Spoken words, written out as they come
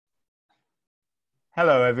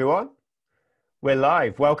Hello, everyone. We're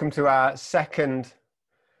live. Welcome to our second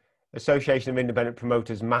Association of Independent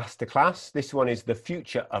Promoters Masterclass. This one is the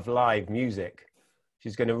future of live music, which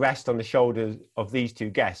is going to rest on the shoulders of these two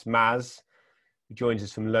guests, Maz, who joins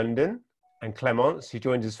us from London, and Clémence, who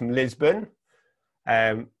joins us from Lisbon.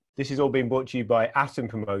 This is all being brought to you by Atom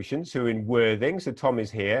Promotions, who are in Worthing. So Tom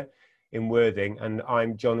is here in Worthing, and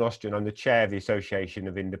I'm John Rostron. I'm the chair of the Association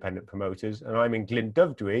of Independent Promoters, and I'm in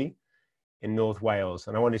Glyndwrdwy in North Wales.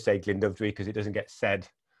 And I want to say Glyndwrdwy because it doesn't get said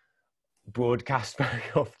broadcast very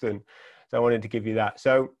often. So I wanted to give you that.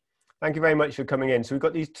 So thank you very much for coming in. So we've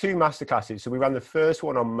got these two masterclasses. So we ran the first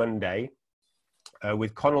one on Monday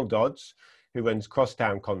with Connell Dodds, who runs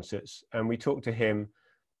Crosstown Concerts. And we talked to him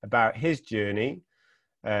about his journey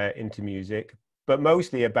into music, but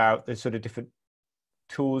mostly about the sort of different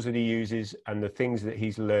tools that he uses and the things that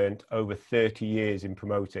he's learned over 30 years in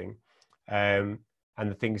promoting. And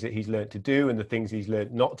the things that he's learned to do and the things he's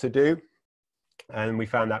learned not to do. And we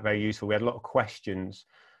found that very useful. We had a lot of questions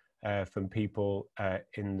from people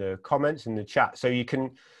in the comments, in the chat. So you can,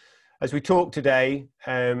 as we talk today,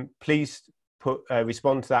 please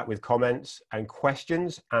respond to that with comments and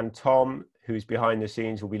questions. And Tom, who's behind the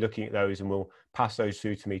scenes, will be looking at those and will pass those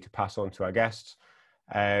through to me to pass on to our guests.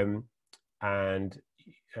 Yeah,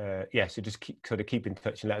 so just keep in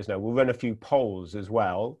touch and let us know. We'll run a few polls as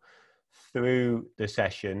well through the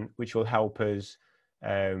session, which will help us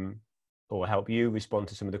or help you respond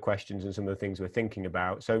to some of the questions and some of the things we're thinking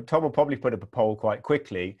about. So Tom will probably put up a poll quite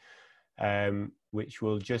quickly, which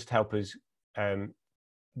will just help us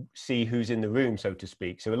see who's in the room, so to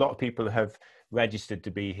speak. So a lot of people have registered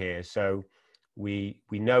to be here. So we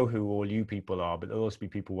know who all you people are, but there'll also be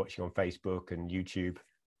people watching on Facebook and YouTube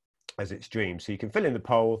as it streams. So you can fill in the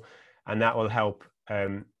poll and that will help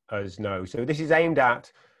us know. So this is aimed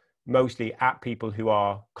at mostly at people who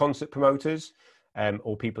are concert promoters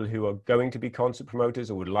or people who are going to be concert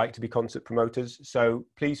promoters or would like to be concert promoters. So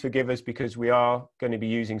please forgive us because we are going to be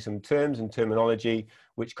using some terms and terminology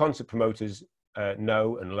which concert promoters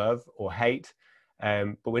know and love or hate,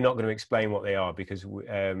 but we're not going to explain what they are because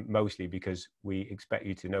mostly because we expect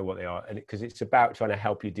you to know what they are, and because it's about trying to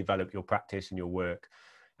help you develop your practice and your work.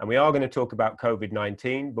 And we are going to talk about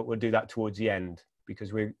COVID-19, but we'll do that towards the end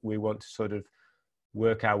because we want to sort of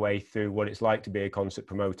work our way through what it's like to be a concert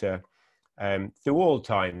promoter through all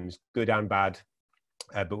times, good and bad.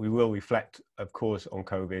 But we will reflect, of course, on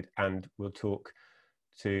COVID, and we'll talk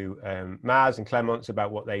to Maz and Clémence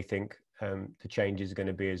about what they think the changes are going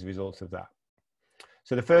to be as a result of that.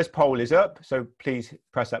 So the first poll is up, so please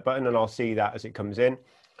press that button and I'll see that as it comes in.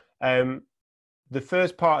 The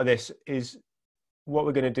first part of this is what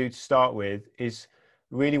we're going to do to start with is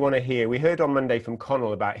really want to hear. We heard on Monday from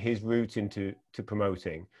Connell about his route into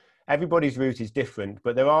promoting. Everybody's route is different,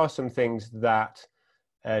 but there are some things that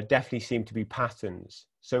definitely seem to be patterns.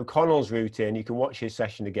 So Connell's route in, you can watch his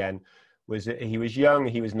session again, was that he was young,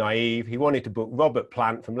 he was naive, he wanted to book Robert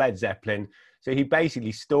Plant from Led Zeppelin. So he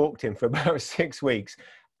basically stalked him for about 6 weeks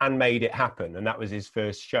and made it happen. And that was his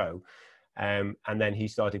first show. And then he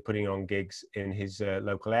started putting on gigs in his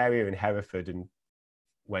local area in Hereford and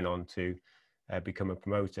went on to become a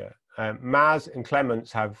promoter. Maz and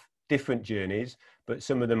Clémence have different journeys, but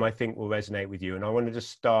some of them I think will resonate with you. And I want to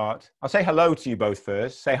just start. I'll say hello to you both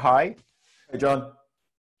first. Say hi. Hey, John.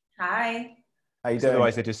 Hi. How you doing?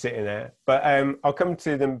 Otherwise they're just sitting there. But I'll come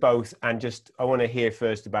to them both and just, I want to hear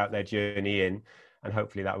first about their journey in, and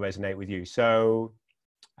hopefully that'll resonate with you. So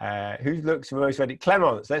who looks most ready?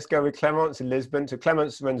 Clémence. Let's go with Clémence in Lisbon. So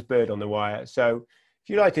Clémence runs Bird on the Wire. So if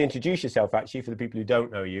you'd like to introduce yourself, actually, for the people who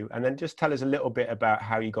don't know you, and then just tell us a little bit about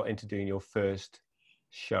how you got into doing your first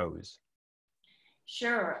shows.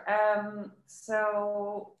 Sure.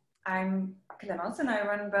 So I'm Clémence and I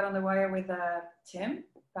run Bird on the Wire with Tim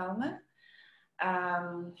Bellman,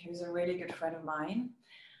 who's a really good friend of mine.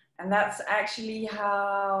 And that's actually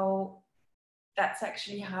how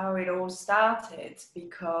it all started,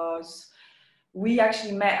 because we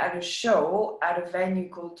actually met at a show at a venue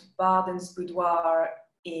called Barden's Boudoir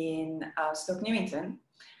in Stoke Newington,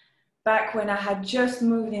 back when I had just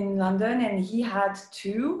moved in London and he had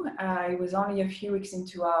too. It was only a few weeks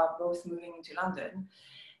into our both moving into London.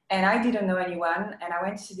 And I didn't know anyone. And I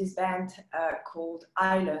went to see this band called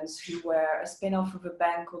Islands, who were a spin-off of a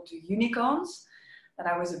band called the Unicorns that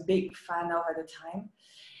I was a big fan of at the time.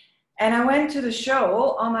 And I went to the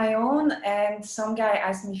show on my own, and some guy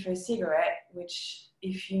asked me for a cigarette, which,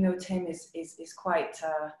 if you know Tim, is quite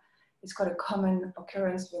it's quite a common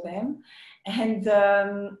occurrence with him. And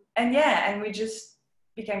yeah, and we just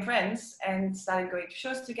became friends and started going to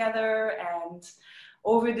shows together. And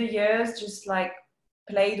over the years, just like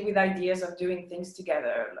played with ideas of doing things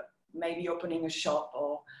together, like maybe opening a shop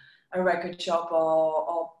or a record shop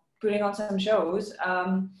or putting on some shows.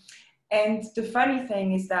 And the funny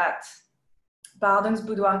thing is that Bardon's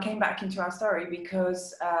Boudoir came back into our story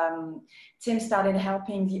because Tim started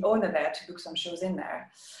helping the owner there to book some shows in there.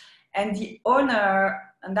 And the owner,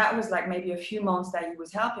 and that was like maybe a few months that he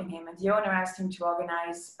was helping him, and the owner asked him to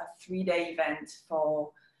organize a 3-day event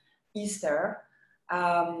for Easter.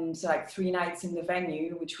 So like 3 nights in the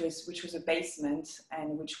venue, which was a basement,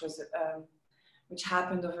 and which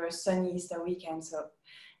happened over a sunny Easter weekend. So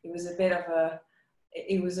it was a bit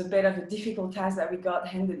of a difficult task that we got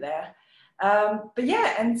handed there. But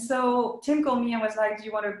yeah, and so Tim called me and was like, "Do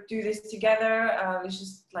you want to do this together? Let's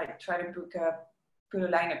just like try to put a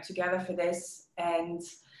lineup together for this." And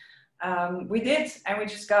we did, and we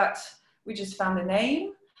just found a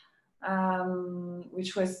name,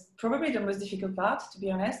 which was probably the most difficult part, to be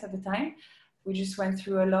honest, at the time. We just went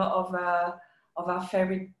through a lot of our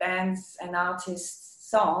favorite bands and artists'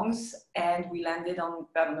 songs, and we landed on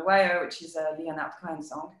Bird on the Wire, which is a Leonard Cohen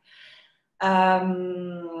song.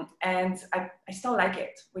 And I still like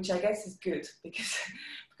it, which I guess is good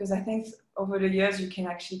because I think over the years you can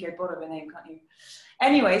actually get bored of a name, can't you?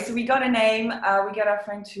 Anyway, so we got a name, we got our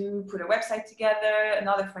friend to put a website together,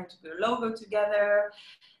 another friend to put a logo together,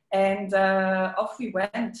 and off we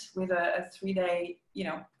went with a 3-day,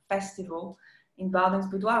 festival in Bardon's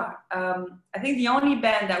Boudoir. I think the only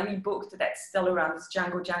band that we booked that's still around is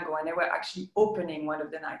Django Django, and they were actually opening one of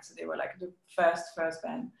the nights, so they were like the first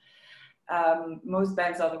band. Most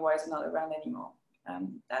bands otherwise are not around anymore.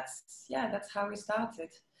 That's how we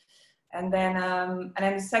started. And then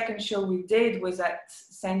the second show we did was at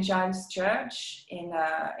St. Giles Church in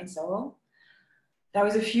Soho. That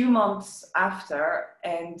was a few months after,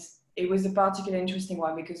 and it was a particularly interesting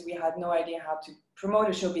one because we had no idea how to promote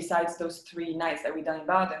a show besides those 3 nights that we done in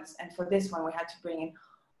Bardon's. And for this one, we had to bring in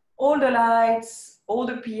all the lights, all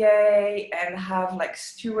the PA, and have like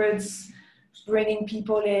stewards bringing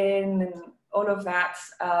people in and all of that.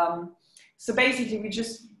 So basically, we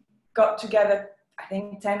just got together, I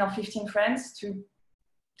think 10 or 15 friends to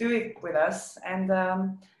do it with us, and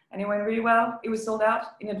it went really well. It was sold out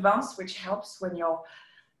in advance, which helps when you're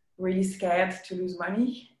really scared to lose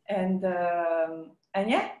money. And it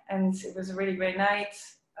was a really great night.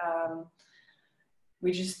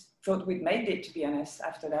 We just thought we'd made it, to be honest,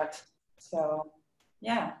 after that. So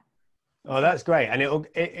yeah. Oh, that's great. And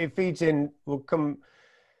it feeds in. We'll come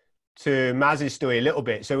to Maz's story a little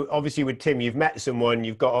bit. So obviously with Tim, you've met someone,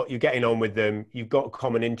 you're getting on with them, you've got a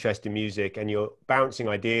common interest in music, and you're bouncing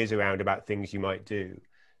ideas around about things you might do.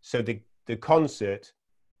 So the concert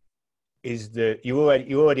is you're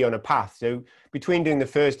already on a path. So between doing the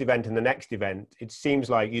first event and the next event, it seems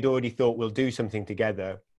like you'd already thought we'll do something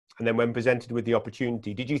together. And then when presented with the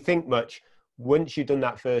opportunity, did you think much once you'd done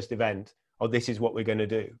that first event, oh, this is what we're going to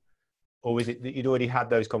do? Or was it that you'd already had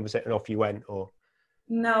those conversations and off you went? Or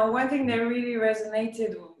no, one thing that really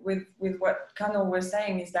resonated with what Conor was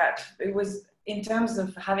saying is that it was, in terms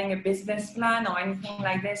of having a business plan or anything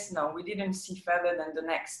like this, no, we didn't see further than the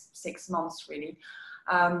next 6 months, really.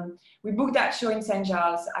 We booked that show in St.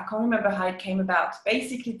 Giles. I can't remember how it came about.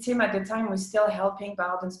 Basically, Tim at the time was still helping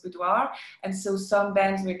Bardon's Boudoir, and so some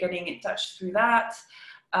bands were getting in touch through that.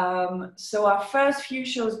 So our first few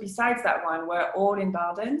shows besides that one were all in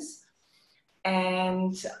Bardon's.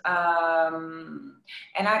 And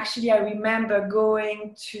actually I remember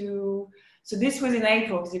going to, so this was in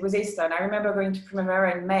April because it was Easter, and I remember going to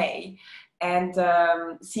Primavera in May and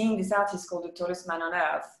seeing this artist called The Tallest Man on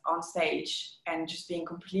Earth on stage and just being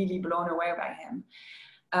completely blown away by him.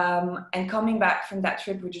 And coming back from that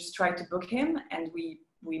trip, we just tried to book him, and we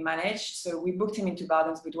managed. So we booked him into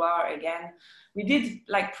Bardon's Boudoir again. We did,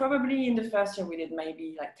 like, probably in the first year, we did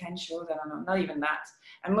maybe like 10 shows, I don't know, not even that.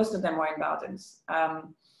 And most of them were in Bardon's.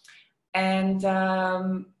 And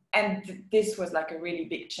this was like a really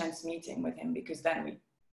big chance meeting with him, because then we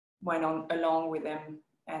went on along with him,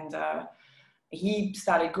 and he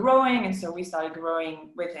started growing, and so we started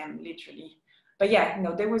growing with him, literally. But yeah,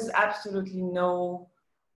 no, there was absolutely no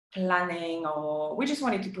planning, or we just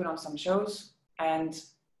wanted to put on some shows and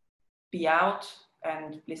be out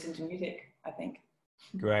and listen to music, I think.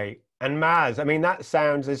 Great. And Maz, I mean, that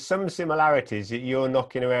sounds, there's some similarities that you're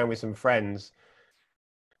knocking around with some friends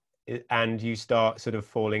and you start sort of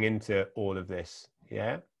falling into all of this.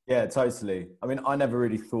 Yeah? Yeah, totally. I mean, I never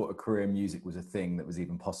really thought a career in music was a thing that was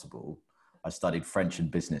even possible. I studied French and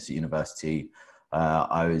business at university.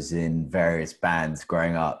 I was in various bands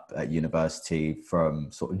growing up at university,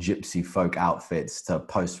 from sort of gypsy folk outfits to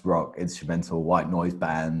post-rock instrumental white noise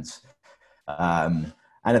bands.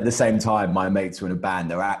 And at the same time, my mates were in a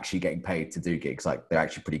band. They were actually getting paid to do gigs. Like, they're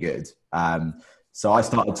actually pretty good. So I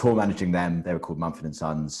started tour managing them. They were called Mumford &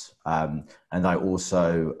 Sons. And I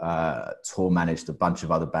also tour managed a bunch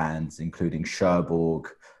of other bands, including Cherbourg,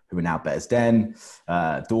 who are now Better's Den,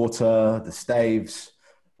 Daughter, The Staves.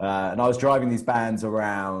 And I was driving these bands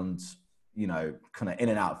around, you know, kind of in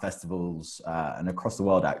and out of festivals and across the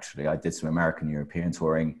world, actually. I did some American, European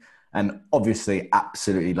touring and obviously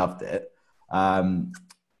absolutely loved it.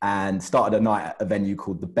 And started a night at a venue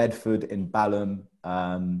called The Bedford in Balham,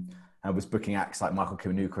 and was booking acts like Michael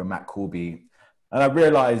Kiwanuka and Matt Corby. And I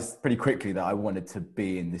realized pretty quickly that I wanted to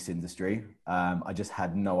be in this industry. I just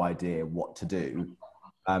had no idea what to do.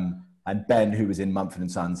 And Ben, who was in Mumford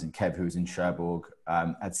 & Sons, and Kev, who was in Cherbourg,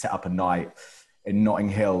 had set up a night in Notting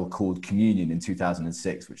Hill called Communion in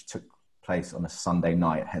 2006, which took place on a Sunday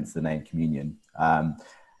night, hence the name Communion.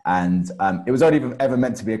 It was only ever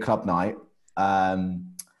meant to be a club night.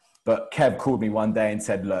 But Kev called me one day and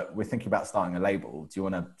said, look, we're thinking about starting a label. Do you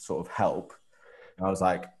want to sort of help? And I was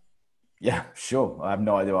like, yeah, sure. I have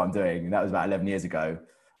no idea what I'm doing. And that was about 11 years ago.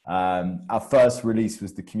 Our first release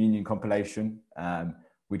was the Communion compilation.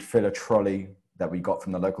 We'd fill a trolley that we got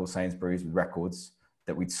from the local Sainsbury's with records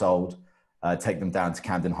that we'd sold, take them down to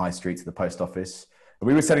Camden High Street to the post office. And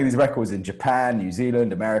we were selling these records in Japan, New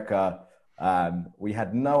Zealand, America. We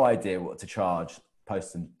had no idea what to charge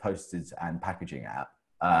postage and packaging at.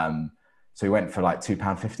 So we went for like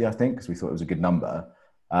 £2.50, I think, because we thought it was a good number.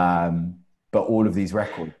 But all of these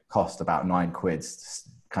records cost about £9,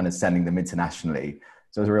 kind of sending them internationally.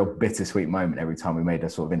 So it was a real bittersweet moment every time we made a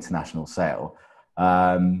sort of international sale.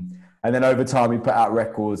 And then over time, we put out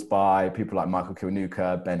records by people like Michael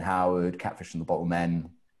Kiwanuka, Ben Howard, Catfish and the Bottlemen.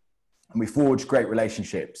 And we forged great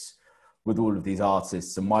relationships with all of these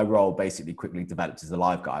artists. And my role basically quickly developed as a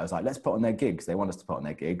live guy. I was like, let's put on their gigs. They want us to put on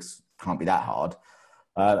their gigs. Can't be that hard.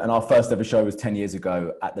 And our first ever show was 10 years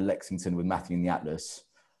ago at the Lexington with Matthew and the Atlas.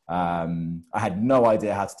 I had no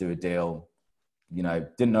idea how to do a deal, you know,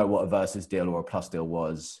 didn't know what a versus deal or a plus deal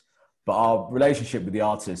was, but our relationship with the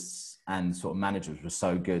artists and sort of managers was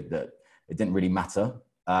so good that it didn't really matter.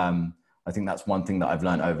 I think that's one thing that I've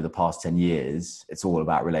learned over the past 10 years. It's all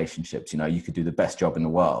about relationships. You know, you could do the best job in the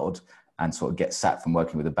world and sort of get sacked from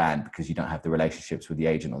working with a band because you don't have the relationships with the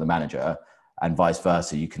agent or the manager. And vice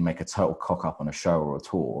versa, you can make a total cock up on a show or a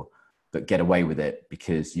tour, but get away with it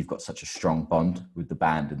because you've got such a strong bond with the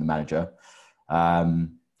band and the manager.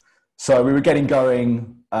 So we were getting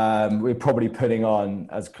going. We were probably putting on,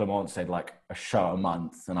 as Clémence said, like a show a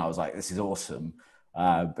month. And I was like, this is awesome,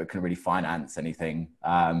 but couldn't really finance anything.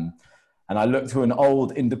 And I looked to an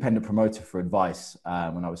old independent promoter for advice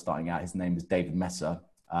when I was starting out. His name was David Messer.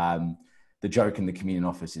 The joke in the Communion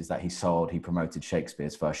office is that he promoted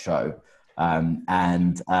Shakespeare's first show.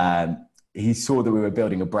 He saw that we were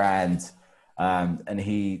building a brand, and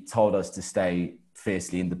he told us to stay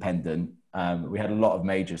fiercely independent. We had a lot of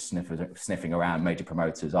major sniffing around, major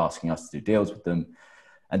promoters asking us to do deals with them.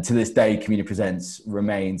 And to this day, Communion Presents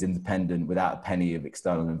remains independent without a penny of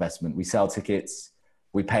external investment. We sell tickets,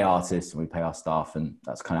 we pay artists, and we pay our staff, and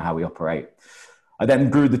that's kind of how we operate. I then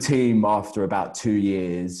grew the team after about 2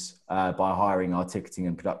 years by hiring our ticketing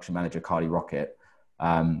and production manager, Carly Rocket.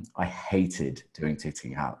 I hated doing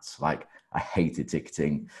ticketing outs. Like, I hated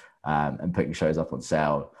ticketing and putting shows up on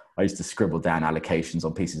sale. I used to scribble down allocations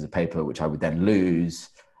on pieces of paper, which I would then lose.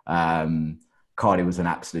 Carly was an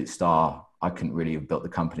absolute star. I couldn't really have built the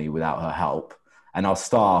company without her help. And our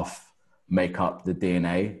staff make up the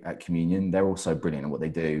DNA at Communion. They're also brilliant at what they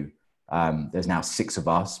do. There's now 6 of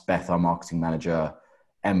us: Beth, our marketing manager,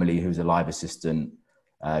 Emily, who's a live assistant,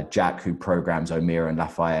 Jack, who programs OMEARA and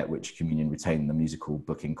Lafayette, which Communion retained the musical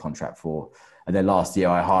booking contract for. And then last year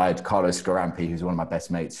I hired Carlos Scarampi, who's one of my best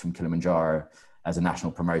mates from Kilimanjaro, as a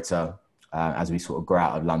national promoter, as we sort of grow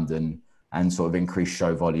out of London and sort of increase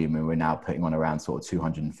show volume. And we're now putting on around sort of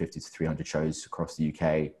 250 to 300 shows across the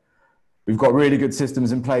UK. We've got really good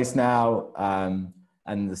systems in place now.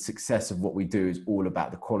 And the success of what we do is all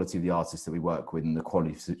about the quality of the artists that we work with and the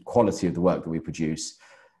quality of the work that we produce.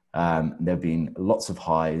 There have been lots of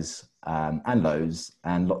highs and lows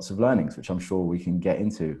and lots of learnings, which I'm sure we can get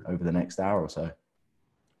into over the next hour or so.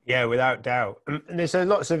 Yeah, without doubt. And there's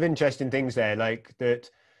lots of interesting things there, like that,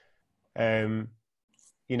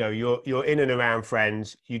 you know, you're in and around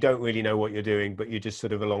friends. You don't really know what you're doing, but you're just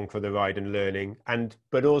sort of along for the ride and learning.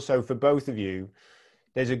 But also for both of you,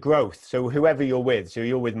 there's a growth. So whoever you're with, so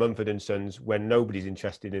you're with Mumford & Sons when nobody's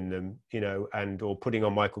interested in them, you know, or putting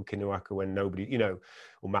on Michael Kiwanuka when nobody, you know,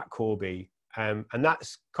 or Matt Corby. And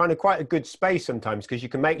that's kind of quite a good space sometimes because you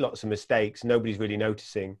can make lots of mistakes. Nobody's really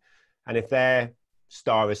noticing. And if they're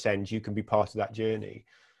star ascends, you can be part of that journey.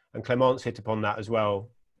 And Clémence hit upon that as well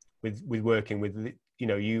with working with, you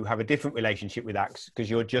know, you have a different relationship with acts because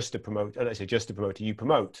you're just a promoter. Let's say just a promoter, you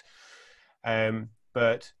promote.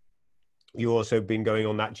 But you've also been going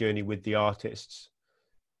on that journey with the artists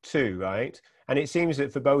too, right? And it seems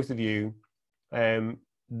that for both of you,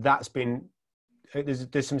 that's been,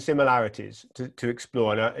 there's some similarities to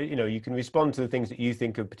explore. And, you know, you can respond to the things that you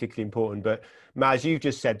think are particularly important. But Maz, you've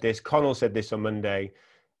just said this, Connell said this on Monday,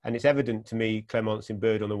 and it's evident to me, Clémence, in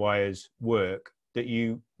Bird on the Wire's work, that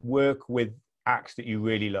you work with acts that you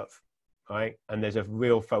really love, right? And there's a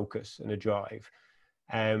real focus and a drive.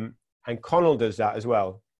 And Connell does that as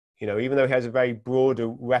well. You know, even though he has a very broader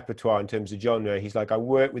repertoire in terms of genre, he's like, I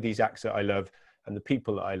work with these acts that I love and the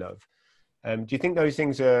people that I love. Do you think those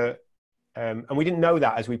things are, and we didn't know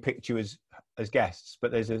that as we picked you as guests,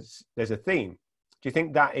 but there's a theme. Do you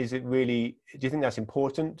think that is it really, do you think that's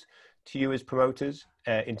important to you as promoters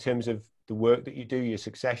in terms of the work that you do, your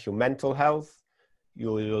success, your mental health,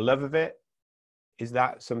 your love of it? Is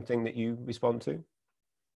that something that you respond to?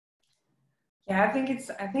 Yeah, I think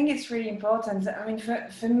it's really important. I mean,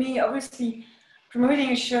 for me, obviously,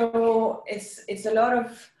 promoting a show, it's a lot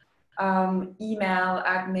of email,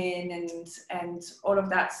 admin, and all of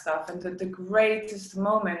that stuff. And the greatest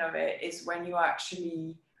moment of it is when you're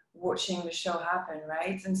actually watching the show happen,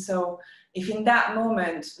 right? And so, if in that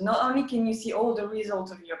moment, not only can you see all the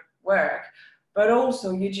results of your work, but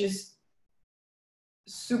also you're just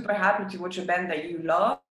super happy to watch a band that you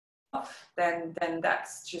love, then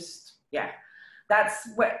that's just, yeah. That's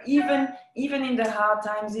where even in the hard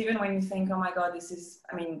times, even when you think, oh my God, this is,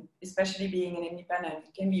 I mean, especially being an independent,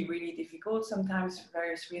 it can be really difficult sometimes for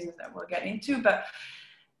various reasons that we'll get into. But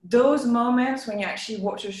those moments when you actually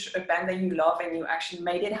watch a band that you love and you actually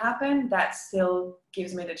made it happen, that still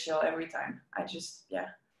gives me the chill every time. I just, yeah,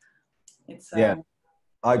 it's. Yeah,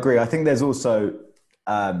 I agree. I think there's also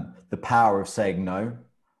the power of saying no.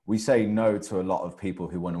 We say no to a lot of people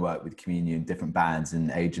who want to work with community and different bands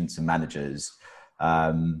and agents and managers.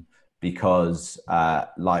 Because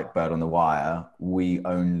like Bird on the Wire, we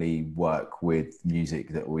only work with music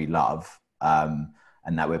that we love and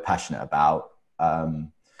that we're passionate about.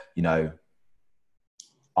 You know,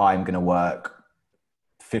 I'm going to work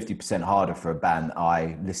 50% harder for a band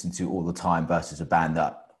I listen to all the time versus a band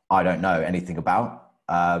that I don't know anything about.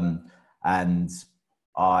 And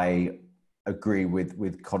I agree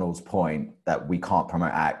with Connell's point that we can't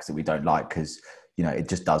promote acts that we don't like because, you know, it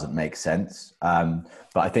just doesn't make sense. But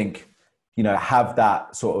I think, you know, have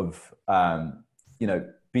that sort of, you know,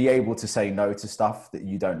 be able to say no to stuff that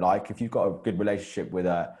you don't like. If you've got a good relationship with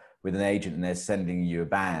an agent and they're sending you a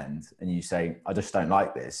band and you say, I just don't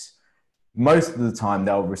like this, most of the time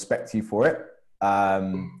they'll respect you for it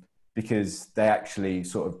because they actually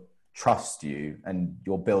sort of trust you and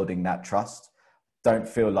you're building that trust. Don't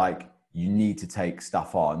feel like you need to take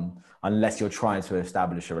stuff on unless you're trying to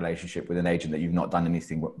establish a relationship with an agent that you've not done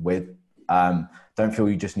anything with. Don't feel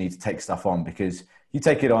you just need to take stuff on because you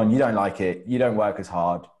take it on, you don't like it, you don't work as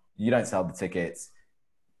hard, you don't sell the tickets,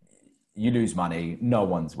 you lose money, no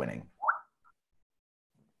one's winning.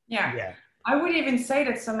 Yeah. I would even say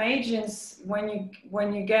that some agents, when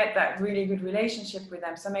you get that really good relationship with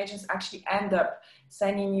them, some agents actually end up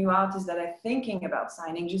sending you artists that are thinking about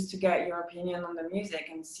signing just to get your opinion on the music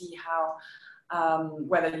and see how,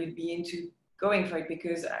 whether you'd be into going for it,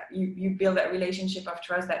 because you build that relationship of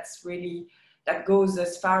trust that goes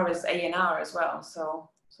as far as A&R as well. So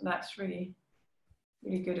that's really,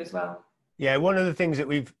 really good as well. Yeah, one of the things that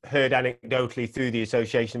we've heard anecdotally through the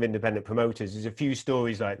Association of Independent Promoters is a few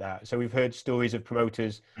stories like that. So we've heard stories of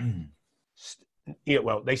promoters, you know,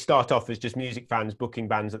 well, they start off as just music fans booking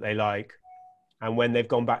bands that they like. And when they've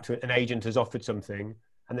gone back to an agent has offered something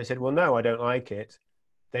and they said, well, no, I don't like it.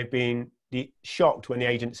 They've been shocked when the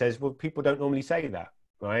agent says, well, people don't normally say that,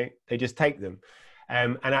 right? They just take them.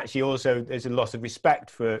 And actually also there's a loss of respect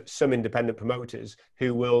for some independent promoters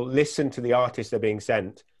who will listen to the artists they're being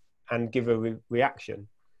sent and give a reaction,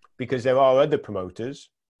 because there are other promoters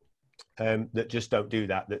that just don't do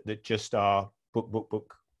that, that just are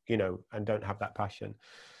book, you know, and don't have that passion.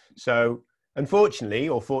 So unfortunately,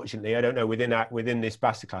 or fortunately, I don't know, within this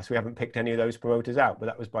Masterclass, we haven't picked any of those promoters out, but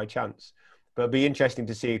that was by chance. But it'd be interesting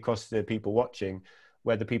to see across the people watching,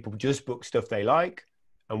 whether people just book stuff they like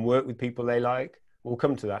and work with people they like. We'll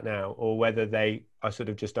come to that now, or whether they are sort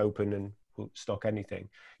of just open and will stock anything.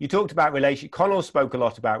 You talked about Connell spoke a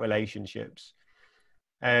lot about relationships.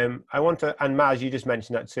 I want to, and Maz, you just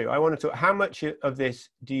mentioned that too. I want to talk, how much of this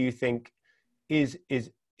do you think is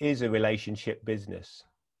a relationship business?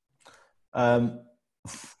 I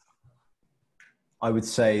I would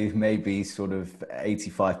say maybe sort of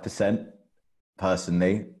 85%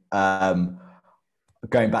 personally.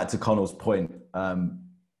 Going back to Connell's point,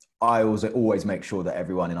 I always make sure that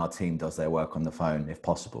everyone in our team does their work on the phone if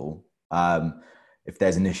possible. If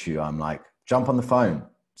there's an issue, I'm like, jump on the phone,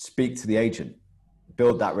 speak to the agent,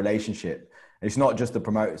 build that relationship. It's not just the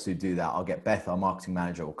promoters who do that. I'll get Beth, our marketing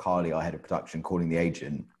manager, or Carly, our head of production, calling the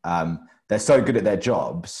agent. They're so good at their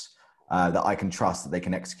jobs that I can trust that they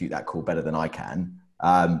can execute that call better than I can.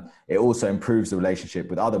 It also improves the relationship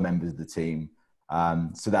with other members of the team,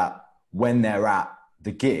 so that when they're at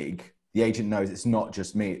the gig, the agent knows it's not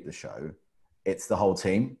just me at the show, it's the whole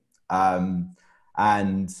team.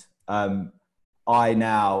 I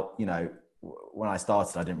now, you know, when I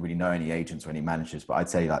started, I didn't really know any agents or any managers, but I'd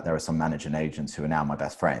say like there are some managing agents who are now my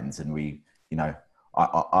best friends. And we, you know,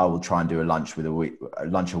 I will try and do a lunch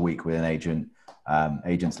a week with an agent.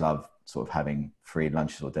 Agents love sort of having free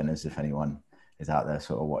lunches or dinners. If anyone is out there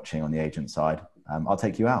sort of watching on the agent side, I'll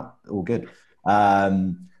take you out. All good.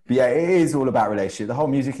 But yeah, it is all about relationship. The whole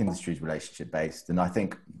music industry is relationship based. And I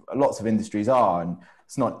think lots of industries are, and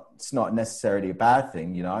it's not necessarily a bad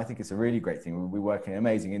thing. You know, I think it's a really great thing. We work in an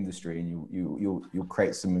amazing industry, and you'll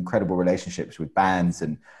create some incredible relationships with bands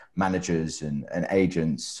and managers and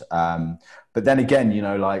agents. But then again, you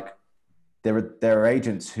know, like there are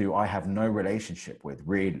agents who I have no relationship with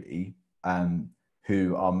really,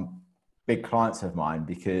 who are big clients of mine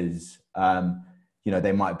because, you know,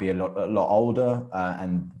 they might be a lot older,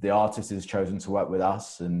 and the artist has chosen to work with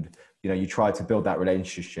us. And, you know, you try to build that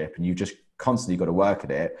relationship and you just constantly got to work at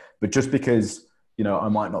it. But just because, you know, I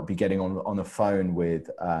might not be getting on the phone with,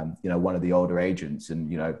 you know, one of the older agents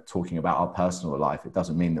and, you know, talking about our personal life, it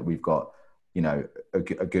doesn't mean that we've got, you know, a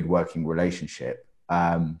good working relationship.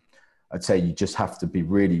 I'd say you just have to be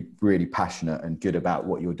really, really passionate and good about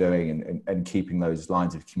what you're doing, and keeping those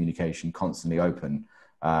lines of communication constantly open.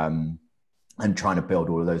 And trying to build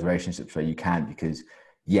all of those relationships where you can, because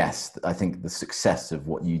yes, I think the success of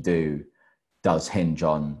what you do does hinge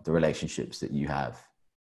on the relationships that you have.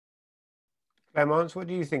 Clémence, what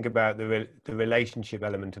do you think about the relationship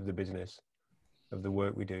element of the business, of the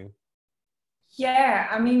work we do? Yeah,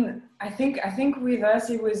 I mean, I think with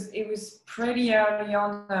us it was pretty early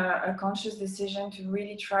on a conscious decision to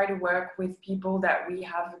really try to work with people that we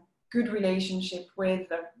have a good relationship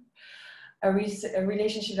with, a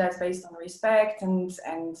relationship that's based on respect and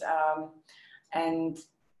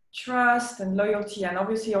trust and loyalty, and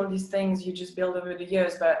obviously all these things you just build over the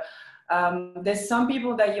years. But there's some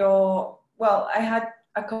people that I had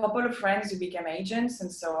a couple of friends who became agents,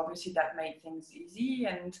 and so obviously that made things easy.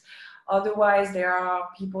 And otherwise, there are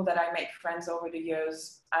people that I made friends over the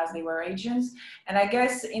years as they were agents. And I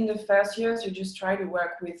guess in the first years, you just try to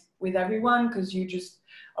work with everyone, because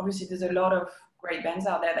obviously there's a lot of great bands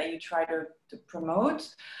out there that you try to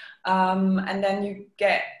promote. And then you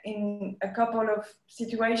get in a couple of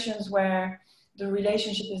situations where the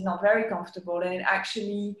relationship is not very comfortable, and it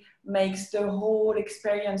actually makes the whole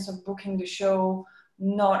experience of booking the show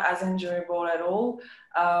not as enjoyable at all,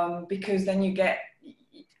 because then you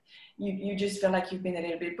just feel like you've been a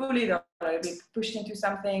little bit bullied or a little bit pushed into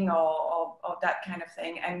something or that kind of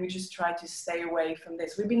thing. And we just try to stay away from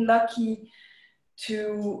this. We've been lucky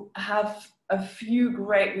to have a few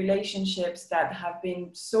great relationships that have been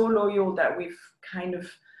so loyal that we've kind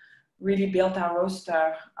of really built our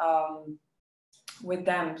roster with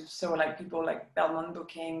them. So like people like Belmont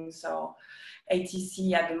Booking, so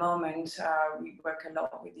ATC at the moment, we work a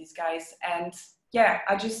lot with these guys. And yeah,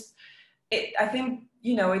 I think,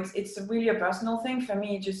 you know, it's really a personal thing for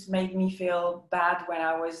me. It just made me feel bad when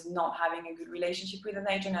I was not having a good relationship with an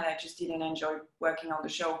agent, and I just didn't enjoy working on the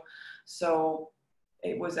show. So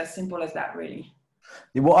it was as simple as that, really.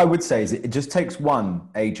 What I would say is it just takes one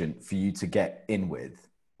agent for you to get in with,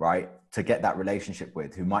 right? To get that relationship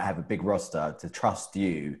with, who might have a big roster, to trust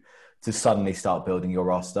you to suddenly start building your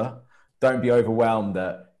roster. Don't be overwhelmed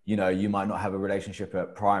that, you know, you might not have a relationship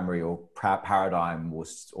at Primary or Paradigm or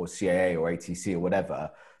CAA or ATC or whatever.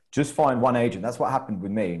 Just find one agent. That's what happened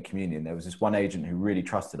with me in Communion. There was this one agent who really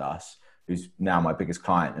trusted us, who's now my biggest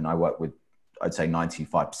client, and I work with, I'd say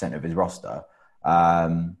 95% of his roster,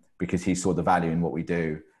 because he saw the value in what we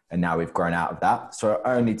do, and now we've grown out of that. So it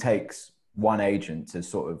only takes one agent to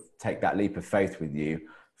sort of take that leap of faith with you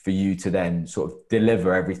for you to then sort of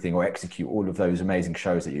deliver everything or execute all of those amazing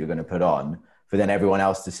shows that you're going to put on for then everyone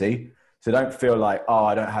else to see. So don't feel like, oh,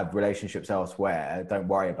 I don't have relationships elsewhere. Don't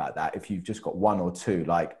worry about that. If you've just got one or two,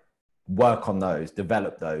 like, work on those,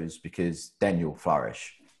 develop those, because then you'll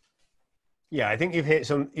flourish. Yeah, I think you've hit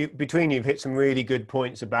some really good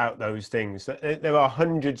points about those things. There are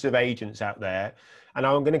hundreds of agents out there. And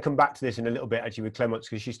I'm going to come back to this in a little bit actually with Clémence,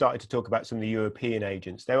 because she started to talk about some of the European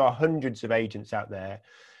agents. There are hundreds of agents out there.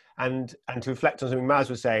 And to reflect on something Maz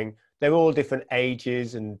was saying, they're all different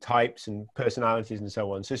ages and types and personalities and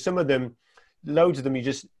so on. So some of them, loads of them, you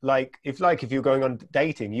just if you're going on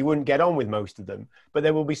dating, you wouldn't get on with most of them. But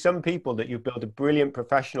there will be some people that you've built a brilliant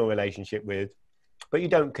professional relationship with, but you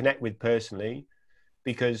don't connect with personally,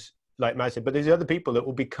 because like Maz said, but there's other people that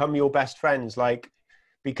will become your best friends,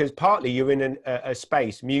 because partly you're in a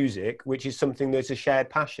space, music, which is something that's a shared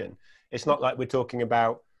passion. It's not like we're talking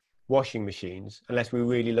about washing machines, unless we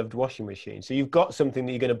really loved washing machines. So you've got something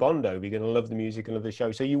that you're going to bond over. You're going to love the music and love the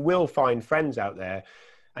show. So you will find friends out there.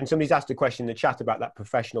 And somebody's asked a question in the chat about that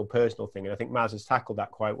professional, personal thing. And I think Maz has tackled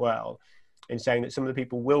that quite well in saying that some of the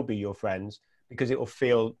people will be your friends because it will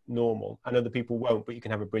feel normal, and other people won't, but you can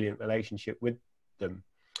have a brilliant relationship with them.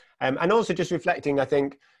 And also just reflecting, I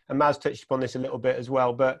think, and Maz touched upon this a little bit as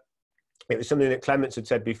well, but it was something that Clémence had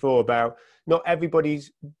said before about not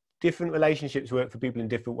everybody's different relationships work for people in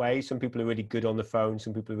different ways. Some people are really good on the phone.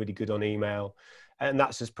 Some people are really good on email. And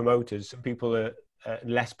that's as promoters. Some people are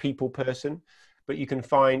less people person, but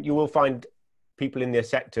you will find people in their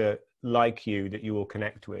sector like you that you will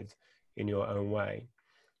connect with in your own way.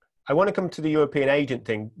 I want to come to the European agent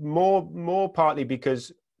thing more partly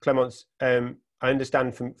because Clémence, I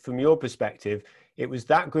understand from your perspective, it was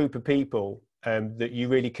that group of people that you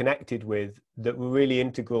really connected with that were really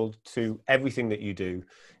integral to everything that you do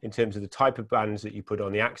in terms of the type of bands that you put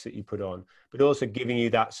on, the acts that you put on, but also giving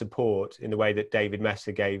you that support in the way that David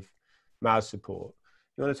Messer gave Maz support.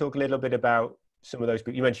 You want to talk a little bit about some of those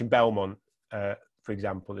people? You mentioned Belmont, for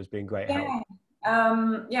example, as being great help.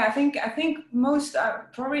 I think most,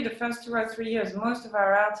 probably the first 2 or 3 years, most of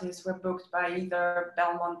our artists were booked by either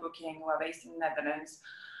Belmont Booking, who are based in the Netherlands,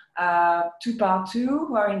 2x2,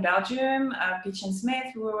 who are in Belgium, Pitch and Smith,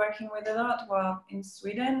 who we're working with a lot, who are in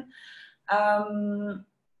Sweden. I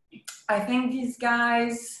think these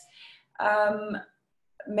guys,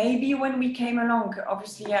 maybe when we came along,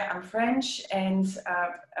 obviously I'm French, and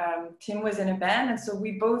Tim was in a band, and so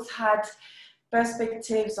we both had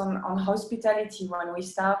perspectives on hospitality when we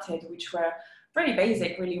started, which were pretty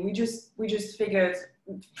basic, really. We just figured,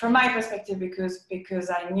 from my perspective, because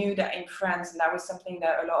I knew that in France, and that was something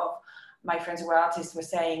that a lot of my friends who were artists were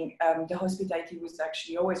saying, the hospitality was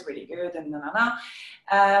actually always really good, and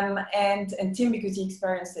and Tim, because he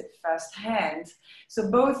experienced it firsthand. So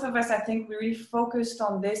both of us, I think, we really focused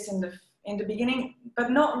on this in the beginning,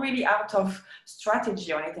 but not really out of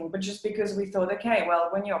strategy or anything, but just because we thought, okay, well,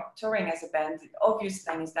 when you're touring as a band, the obvious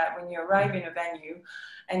thing is that when you arrive in a venue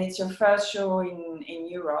and it's your first show in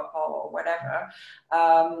Europe or whatever,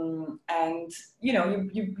 and you know,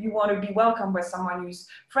 you want to be welcomed by someone who's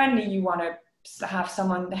friendly, you want to have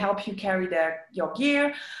someone help you carry your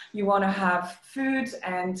gear, you want to have food,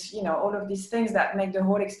 and you know, all of these things that make the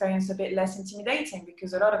whole experience a bit less intimidating,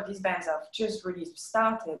 because a lot of these bands have just really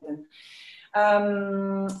started.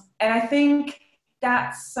 And I think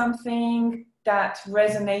that's something that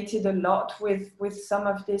resonated a lot with some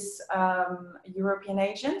of these European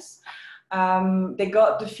agents. They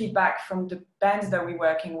got the feedback from the bands that we're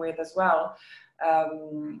working with as well,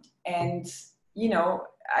 and you know,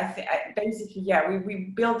 basically,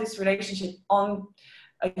 we built this relationship on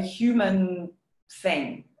a human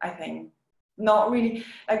thing, I think. Not really,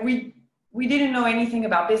 like we didn't know anything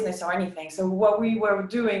about business or anything. So what we were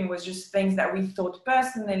doing was just things that we thought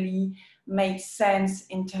personally made sense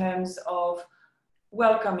in terms of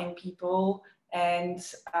welcoming people and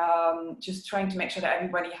just trying to make sure that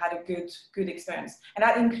everybody had a good experience. And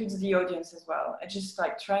that includes the audience as well. And just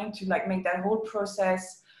like trying to like make that whole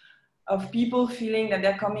process of people feeling that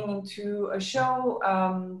they're coming into a show,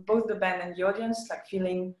 both the band and the audience, like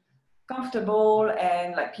feeling comfortable,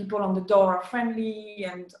 and like people on the door are friendly,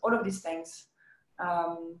 and all of these things.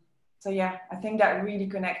 So yeah, I think that really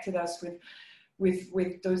connected us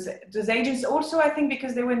with those agents. Also, I think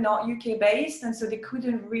because they were not UK based, and so they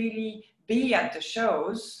couldn't really be at the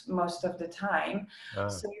shows most of the time.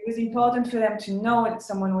 So it was important for them to know that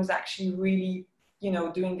someone was actually really, you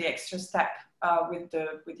know, doing the extra step with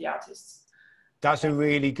the artists. That's a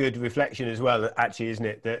really good reflection as well, actually, isn't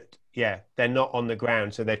it? That, yeah, they're not on the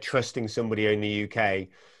ground, so they're trusting somebody in the UK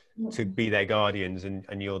to be their guardians,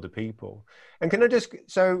 and you're the people. And can I just,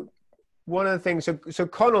 so one of the things, so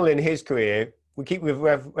Connell in his career, we keep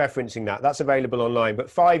referencing that's available online,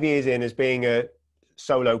 but 5 years in as being a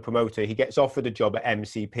solo promoter, he gets offered a job at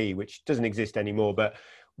MCP, which doesn't exist anymore, but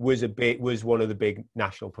was one of the big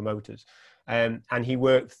national promoters. And he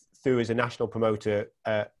worked through as a national promoter,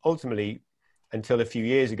 ultimately until a few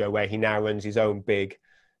years ago, where he now runs his own big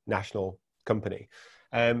national company.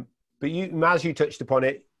 But Maz, you touched upon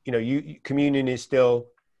it. You know, Communion is still,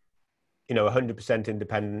 you know, 100%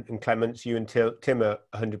 independent, and Clémence, you and Tim are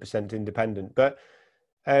 100% independent. But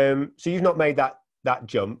so you've not made that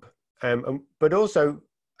jump. But also,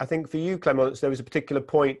 I think for you, Clémence, there was a particular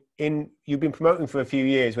point you've been promoting for a few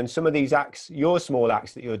years when some of these acts, your small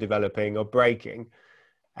acts that you're developing, are breaking,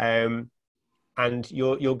 and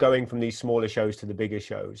you're going from these smaller shows to the bigger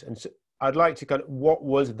shows. And so I'd like to what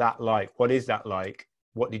was that like? What is that like?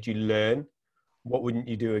 What did you learn? What wouldn't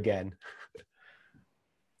you do again?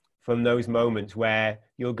 From those moments where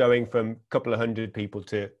you're going from a couple of hundred people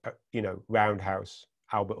to, you know, Roundhouse,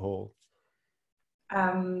 Albert Hall.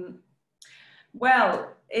 Well,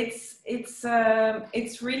 it's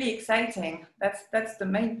really exciting. That's the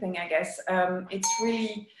main thing, I guess. It's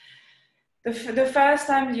really the first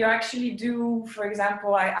time you actually do, for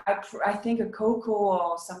example, I think a Coco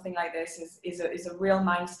or something like this is a real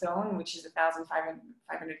milestone, which is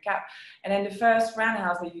 1,500 cap. And then the first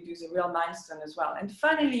Roundhouse that you do is a real milestone as well. And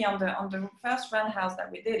finally, on the first Roundhouse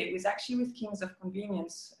that we did, it was actually with Kings of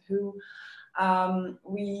Convenience, who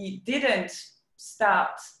we didn't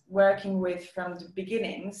start working with from the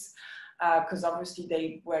beginnings, because obviously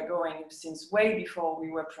they were going since way before we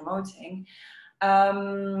were promoting.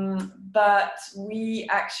 But we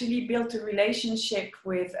actually built a relationship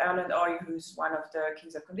with Howard and Maggie, who's one of the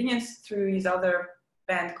Kings of Convenience, through his other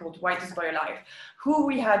band called Whitest Boy Alive, who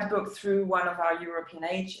we had booked through one of our European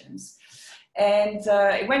agents. And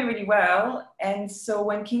it went really well. And so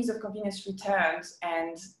when Kings of Convenience returned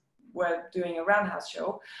and were doing a Roundhouse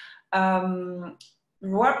show, Rob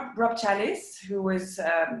Chalice, who was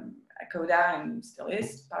a Godard and still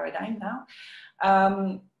is Paradigm now,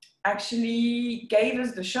 actually gave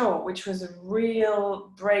us the show, which was a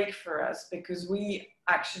real break for us, because we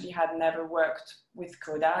actually had never worked with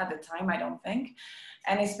Godard at the time, I don't think.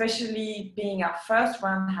 And especially being our first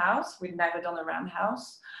Roundhouse, we'd never done a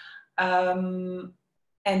Roundhouse. And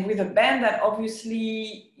with a band that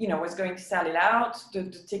obviously, you know, was going to sell it out, the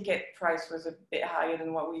ticket price was a bit higher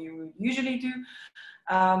than what we would usually do.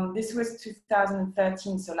 This was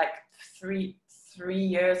 2013, so like three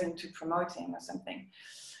years into promoting or something.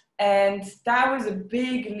 And that was a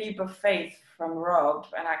big leap of faith from Rob,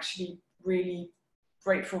 and actually really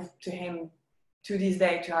grateful to him to this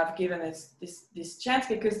day to have given us this chance,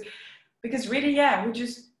 because really, yeah, we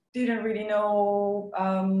just didn't really know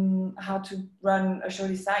how to run a show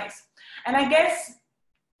this size. And I guess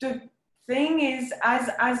the thing is,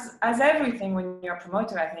 as everything when you're a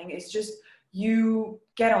promoter, I think, it's just you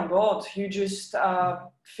get on board, you just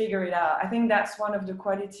figure it out. I think that's one of the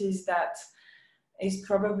qualities that is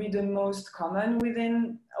probably the most common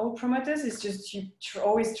within all promoters. It's just you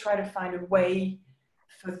always try to find a way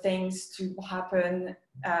for things to happen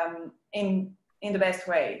in the best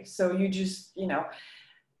way. So you just, you know,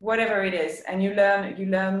 whatever it is, and you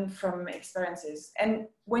learn from experiences. And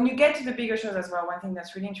when you get to the bigger shows as well, one thing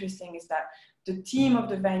that's really interesting is that the team of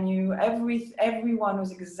the venue, everyone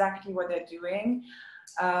knows exactly what they're doing.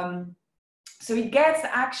 So it gets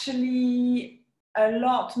actually a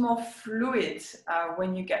lot more fluid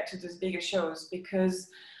when you get to those bigger shows, because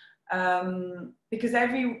there's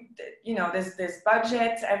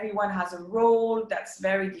budget, everyone has a role that's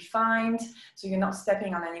very defined, so you're not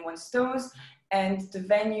stepping on anyone's toes, and the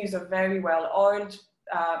venues are very well oiled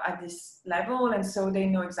at this level, and so they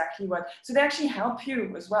know exactly what, so they actually help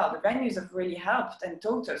you as well. The venues have really helped and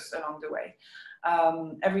taught us along the way,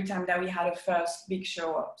 every time that we had a first big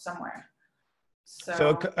show up somewhere.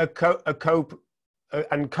 So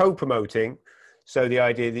co-promoting, so the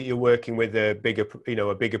idea that you're working with a bigger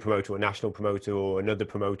promoter, or a national promoter, or another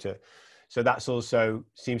promoter, so that's also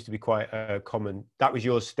seems to be quite common. That was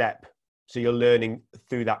your step, so you're learning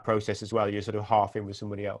through that process as well. You're sort of half in with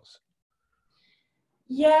somebody else.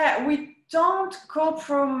 Yeah, we don't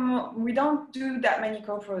do that many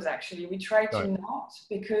co-pros actually. We try to not,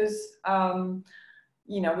 because we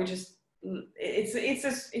just,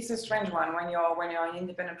 it's a strange one when you're an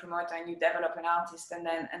independent promoter and you develop an artist, and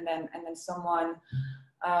then someone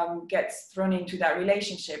gets thrown into that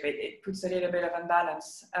relationship. It puts a little bit of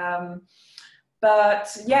imbalance.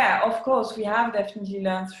 But yeah, of course, we have definitely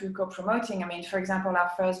learned through co-promoting. I mean, for example, our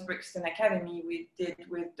first Brixton Academy we did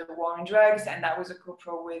with the War on Drugs, and that was a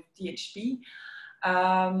co-pro with DHP.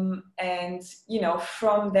 And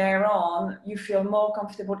from there on, you feel more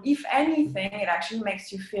comfortable. If anything, it actually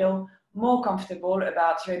makes you feel more comfortable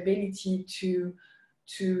about your ability to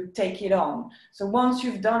take it on. So once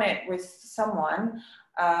you've done it with someone,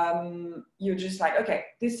 you're just like, okay,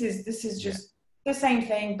 this is just the same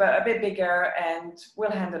thing, but a bit bigger, and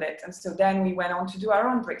we'll handle it. And so then we went on to do our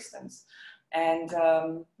own Brixtons. And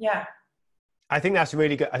yeah. I think that's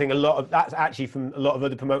really good. I think that's actually from a lot of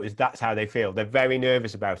other promoters, that's how they feel. They're very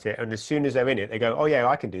nervous about it. And as soon as they're in it, they go, oh yeah,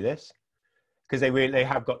 I can do this. Because they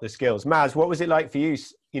have got the skills. Maz, what was it like for you?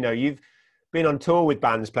 You know, you've been on tour with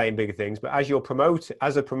bands playing bigger things, but as a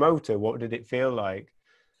promoter, what did it feel like?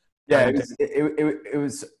 Yeah, it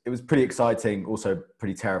was pretty exciting, also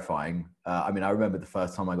pretty terrifying. I mean, I remember the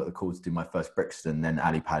first time I got the call to do my first Brixton, then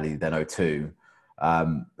Ali Pali, then O2,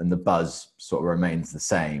 and the buzz sort of remains the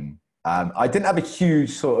same. I didn't have a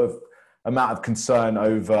huge sort of amount of concern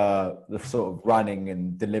over the sort of running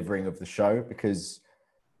and delivering of the show, because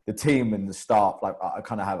the team and the staff, like I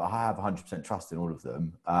have 100% trust in all of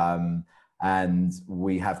them. And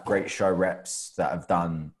we have great show reps that have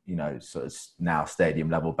done, you know, sort of now stadium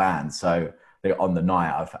level bands. So on the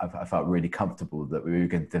night, I felt really comfortable that we were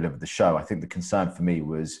going to deliver the show. I think the concern for me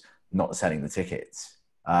was not selling the tickets.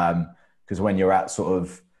 Because when you're at sort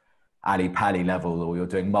of Ali Pali level, or you're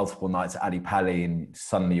doing multiple nights at Ali Pali and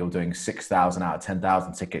suddenly you're doing 6,000 out of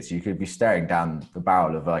 10,000 tickets, you could be staring down the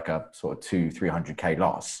barrel of like a sort of 200-300K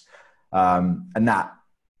loss. And that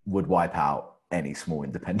would wipe out any small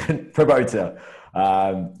independent promoter.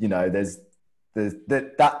 You know, those are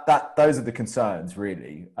the concerns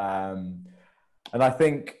really. And I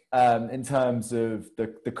think in terms of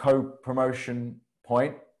the co-promotion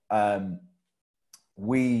point,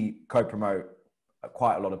 we co-promote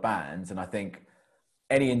quite a lot of bands, and I think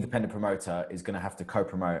any independent promoter is going to have to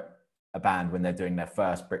co-promote a band when they're doing their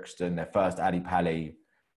first Brixton, their first Ali Pali,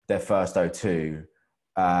 their first O2,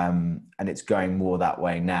 and it's going more that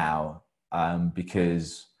way now.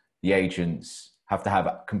 Because the agents have to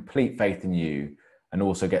have complete faith in you, and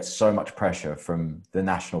also get so much pressure from the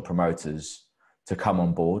national promoters to come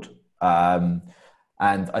on board. And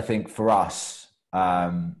I think for us,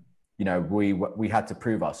 you know, we had to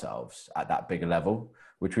prove ourselves at that bigger level,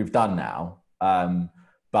 which we've done now.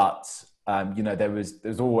 But you know,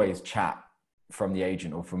 there's always chat from the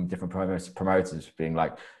agent or from different promoters being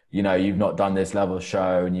like, you know, you've not done this level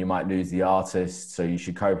show and you might lose the artist, so you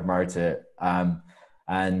should co-promote it.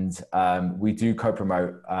 And we do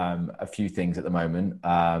co-promote a few things at the moment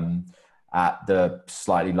at the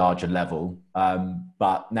slightly larger level.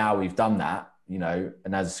 But now we've done that, you know,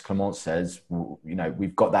 and as Clémence says, you know,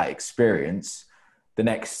 we've got that experience. The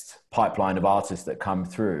next pipeline of artists that come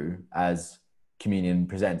through as Communion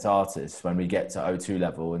presents artists, when we get to O2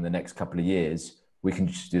 level in the next couple of years, we can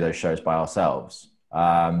just do those shows by ourselves.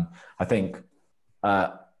 I think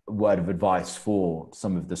a word of advice for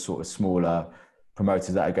some of the sort of smaller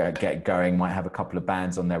promoters that are get going, might have a couple of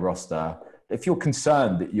bands on their roster. If you're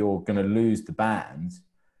concerned that you're going to lose the band,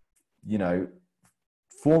 you know,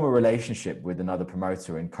 form a relationship with another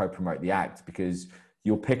promoter and co-promote the act, because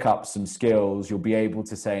you'll pick up some skills. You'll be able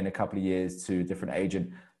to say in a couple of years to a different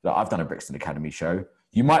agent that I've done a Brixton Academy show.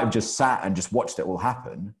 You might have just sat and just watched it all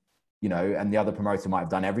happen, you know, and the other promoter might have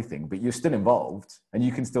done everything, but you're still involved, and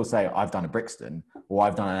you can still say, I've done a Brixton or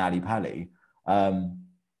I've done an Ali Pali. And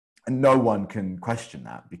no one can question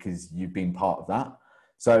that because you've been part of that.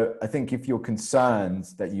 So I think if you're concerned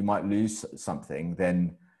that you might lose something,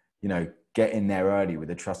 then, you know, get in there early with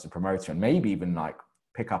a trusted promoter, and maybe even like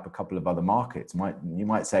pick up a couple of other markets. You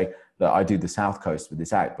might say that I do the South Coast with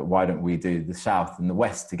this act, but why don't we do the South and the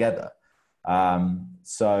West together?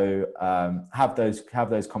 So have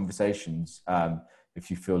those conversations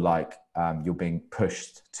if you feel like you're being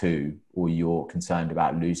pushed to, or you're concerned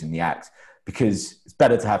about losing the act, because it's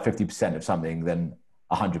better to have 50% of something than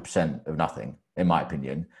 100% of nothing, in my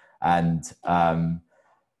opinion. And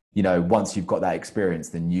you know, once you've got that experience,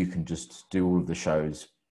 then you can just do all of the shows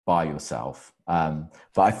by yourself. But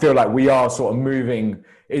I feel like we are sort of moving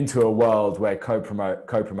into a world where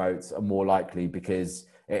co-promotes are more likely, because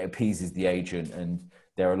it appeases the agent and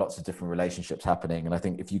there are lots of different relationships happening. And I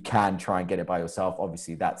think if you can try and get it by yourself,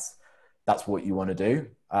 obviously that's what you want to do.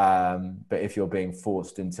 But if you're being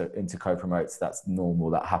forced into co-promotes, that's normal.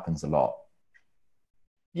 That happens a lot.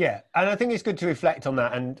 Yeah. And I think it's good to reflect on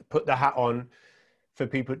that and put the hat on for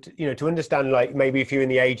people to, you know, to understand, like, maybe if you're in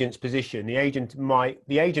the agent's position, the agent might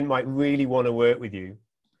really want to work with you,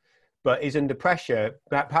 but is under pressure.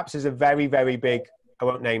 Perhaps there's a very, very big, I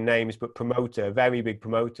won't name names, but promoter, a very big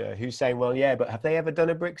promoter, who's saying, well, yeah, but have they ever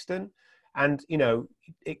done a Brixton? And, you know,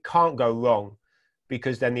 it can't go wrong,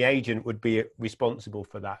 because then the agent would be responsible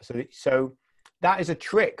for that. So that is a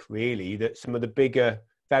trick, really, that some of the bigger,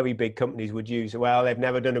 very big companies would use. Well, they've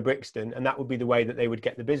never done a Brixton, and that would be the way that they would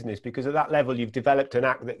get the business, because at that level, you've developed an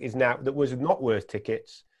act that was not worth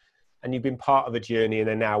tickets, and you've been part of a journey, and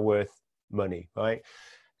they're now worth money, right?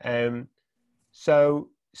 So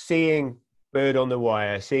seeing Bird on the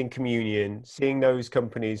Wire, seeing Communion, seeing those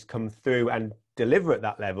companies come through and deliver at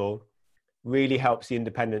that level really helps the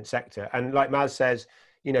independent sector. And like Maz says,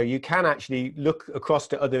 you know, you can actually look across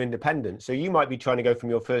to other independents. So you might be trying to go from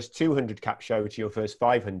your first 200 cap show to your first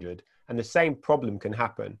 500, and the same problem can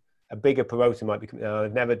happen. A bigger promoter might be,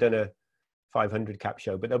 I've never done a 500 cap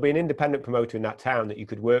show, but there'll be an independent promoter in that town that you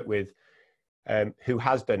could work with who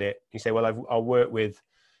has done it. You say, well, I'll work with,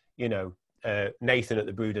 you know, Nathan at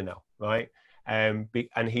the Brooder now, right? And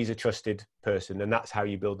he's a trusted person, and that's how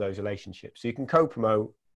you build those relationships. So you can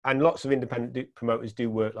co-promote, and lots of independent promoters do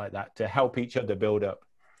work like that to help each other build up.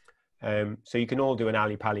 So you can all do an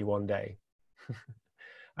Ali Pali one day.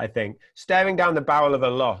 I think staring down the barrel of a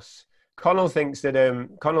loss. Connell thinks that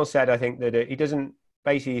Connell said, I think that he doesn't,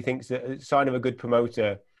 basically he thinks that a sign of a good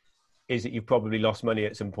promoter is that you've probably lost money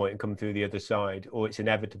at some point and come through the other side, or it's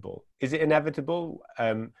inevitable. Is it inevitable?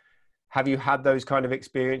 Have you had those kind of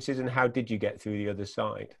experiences, and how did you get through the other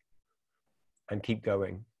side and keep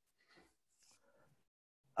going?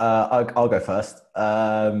 I'll go first.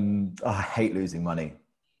 I hate losing money.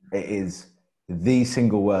 It is the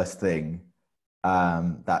single worst thing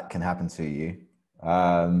that can happen to you.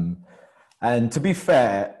 And to be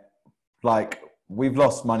fair, like we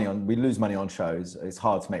lose money on shows. It's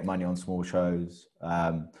hard to make money on small shows.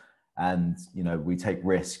 And, you know, we take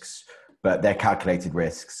risks, but they're calculated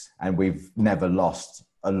risks. And we've never lost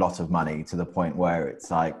a lot of money to the point where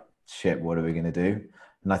it's like, shit, what are we going to do?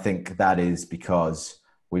 And I think that is because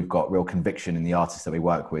we've got real conviction in the artists that we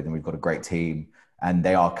work with, and we've got a great team, and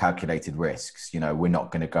they are calculated risks. You know, we're not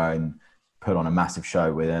going to go and put on a massive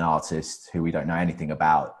show with an artist who we don't know anything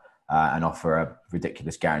about and offer a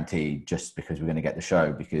ridiculous guarantee just because we're going to get the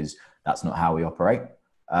show, because that's not how we operate.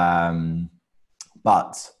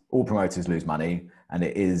 But all promoters lose money, and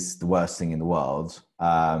it is the worst thing in the world.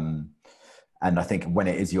 And I think when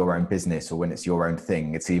it is your own business or when it's your own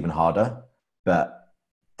thing, it's even harder. But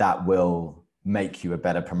that will make you a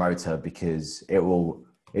better promoter, because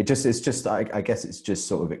I guess it's just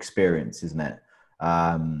sort of experience, isn't it?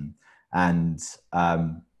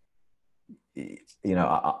 You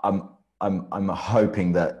know, I'm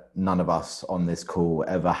hoping that none of us on this call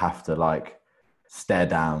ever have to like stare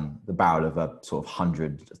down the barrel of a sort of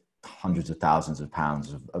hundreds of thousands of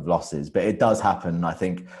pounds of losses, but it does happen. And I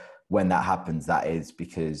think when that happens, that is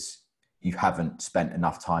because you haven't spent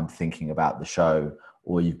enough time thinking about the show,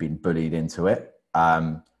 or you've been bullied into it.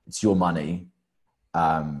 It's your money.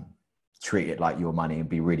 Treat it like your money, and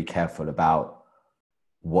be really careful about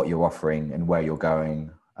what you're offering and where you're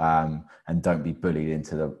going. And don't be bullied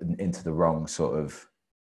into the wrong sort of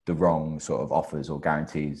offers or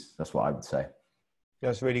guarantees. That's what I would say.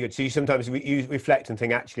 That's really good. So you reflect and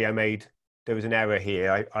think, actually, there was an error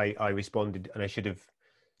here. I responded, and I should have.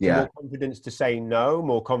 More confidence to say no,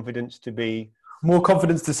 more confidence to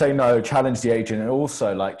say no, challenge the agent, and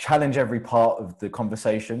also like challenge every part of the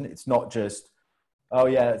conversation. It's not just, oh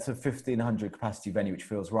yeah, it's a 1,500 capacity venue, which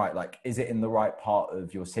feels right. Like, is it in the right part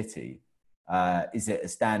of your city? Is it a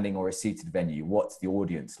standing or a seated venue? What's the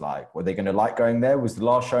audience like? Were they going to like going there? Was the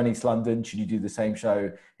last show in East London? Should you do the same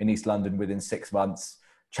show in East London within 6 months?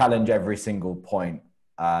 Challenge every single point,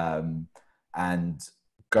 and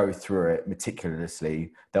go through it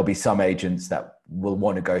meticulously. There'll be some agents that will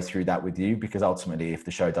want to go through that with you, because ultimately, if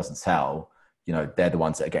the show doesn't sell, you know, they're the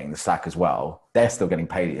ones that are getting the slack as well. They're still getting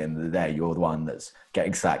paid at the end of the day. You're the one that's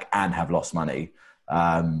getting slack and have lost money.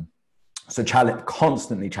 So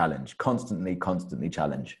constantly challenge.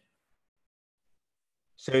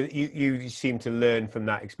 So you seem to learn from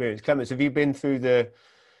that experience. Clémence, have you been through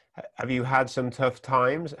have you had some tough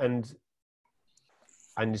times and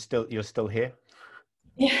you're still here?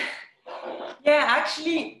 Yeah.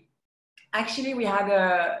 Actually, we had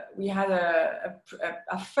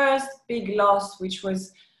a first big loss, which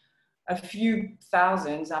was a few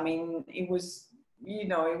thousands. I mean, it was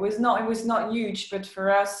not huge, but for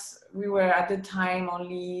us, we were at the time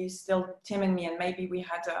only still Tim and me, and maybe we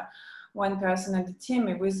had one person at the team.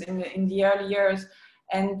 It was in the early years,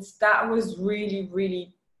 and that was really,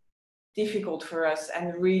 really difficult for us,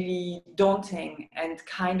 and really daunting, and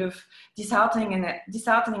kind of disheartening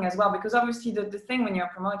as well, because obviously the thing when you're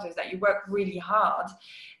a promoter is that you work really hard,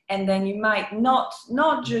 and then you might not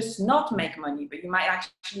just not make money, but you might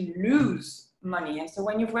actually lose money. And so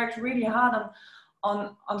when you've worked really hard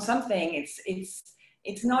on something,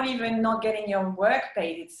 it's not even not getting your work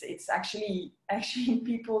paid, it's actually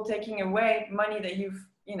people taking away money that you've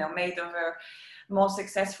made over more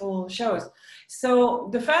successful shows. So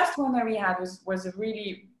the first one that we had was first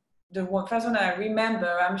one that I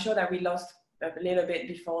remember. I'm sure that we lost a little bit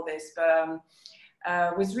before this, but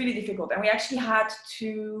was really difficult. And we actually had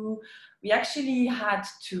to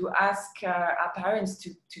ask our parents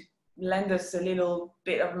to lend us a little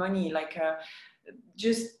bit of money, like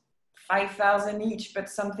just 5,000 each, but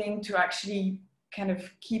something to actually kind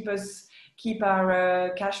of keep our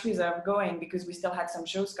cash reserve going, because we still had some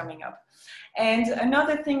shows coming up. And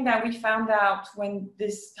another thing that we found out when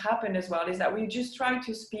this happened as well is that we just tried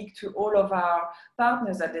to speak to all of our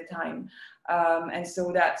partners at the time. And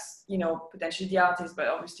so that's, you know, potentially the artists, but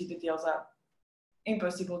obviously the deals are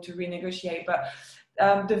impossible to renegotiate. But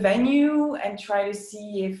the venue, and try to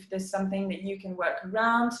see if there's something that you can work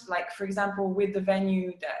around. Like, for example, with the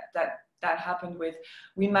venue that happened with,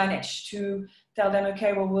 we managed to tell them,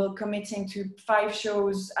 okay, well, we're committing to 5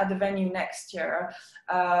 shows at the venue next year.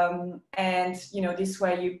 And, you know, this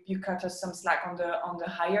way you cut us some slack on the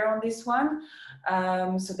hire on this one.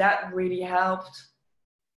 So that really helped.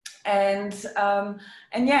 And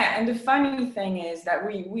yeah, and the funny thing is that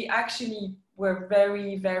we actually were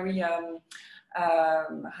very, very,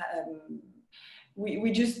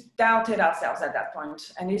 we just doubted ourselves at that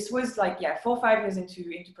point. And this was like, 4 or 5 years into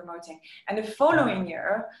promoting. And the following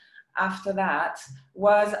year after that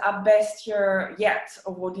was our best year yet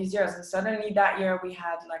of all these years. And suddenly that year we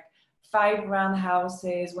had like 5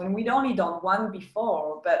 roundhouses when we'd only done 1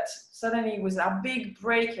 before, but suddenly it was our big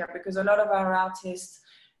break here because a lot of our artists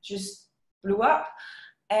just blew up,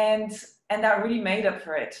 and that really made up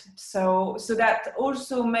for it. So that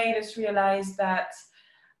also made us realize that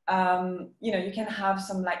you know, you can have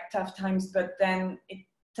some like tough times, but then it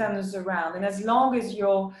turns around. And as long as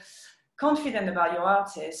you're confident about your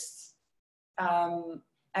artists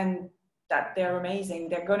and that they're amazing,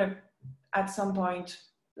 they're gonna at some point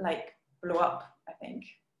like blow up, I think.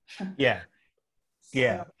 Yeah.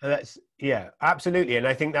 Yeah, absolutely. And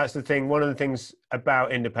I think that's the thing. One of the things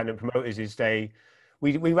about independent promoters is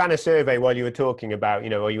we ran a survey while you were talking about, you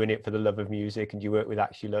know, are you in it for the love of music, and you work with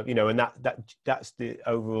acts you love, you know, and that's the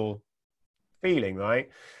overall feeling, right?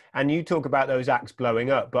 And you talk about those acts blowing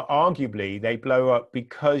up, but arguably they blow up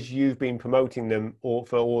because you've been promoting them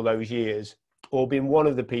for all those years, or been one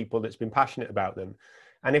of the people that's been passionate about them.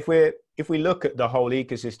 And if we look at the whole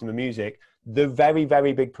ecosystem of music, the very,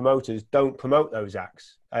 very big promoters don't promote those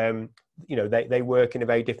acts. You know, they work in a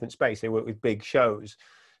very different space. They work with big shows.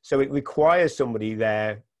 So it requires somebody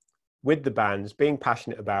there with the bands, being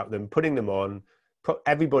passionate about them, putting them on.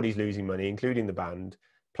 Everybody's losing money, including the band,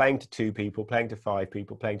 playing to 2 people, playing to 5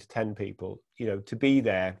 people, playing to 10 people, you know, to be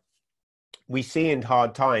there. We see in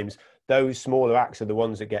hard times, those smaller acts are the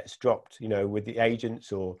ones that gets dropped, you know, with the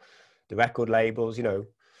agents or the record labels, you know.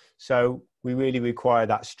 So we really require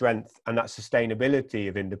that strength and that sustainability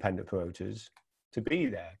of independent promoters to be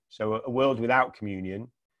there. So a world without Communion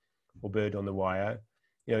or Bird on the Wire,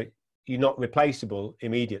 you know, you're not replaceable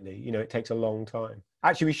immediately. You know, it takes a long time.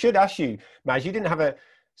 Actually, we should ask you, Maz, you didn't have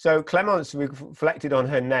so Clémence reflected on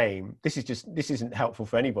her name. This isn't helpful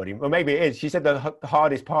for anybody. Well, maybe it is. She said the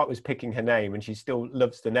hardest part was picking her name, and she still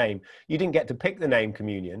loves the name. You didn't get to pick the name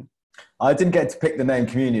Communion. I didn't get to pick the name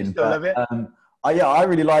Communion. You still love it? I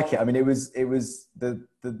really like it. I mean, it was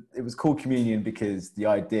called Communion because the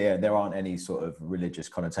idea, there aren't any sort of religious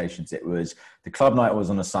connotations. It was, the club night was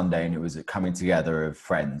on a Sunday, and it was a coming together of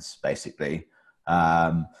friends, basically.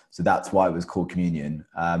 So that's why it was called Communion.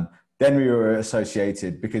 Then we were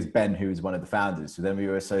associated, because Ben, who was one of the founders, so then we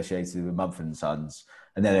were associated with Mumford & Sons,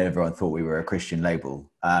 and then everyone thought we were a Christian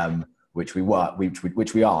label, which we were,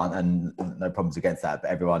 which we aren't, and no problems against that, but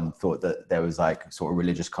everyone thought that there was like sort of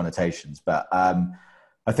religious connotations. But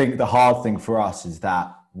I think the hard thing for us is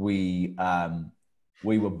that we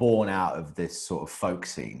were born out of this sort of folk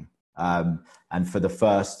scene, and for the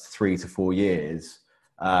first 3 to 4 years,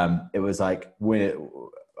 it was like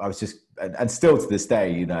I was just, and still to this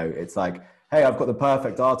day, you know, it's like, hey, I've got the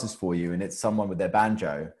perfect artist for you, and it's someone with their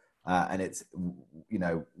banjo, and it's, you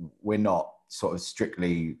know, we're not sort of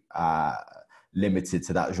strictly limited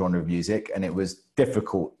to that genre of music, and it was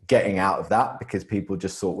difficult getting out of that because people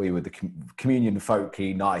just thought we were the Communion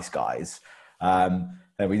folky nice guys.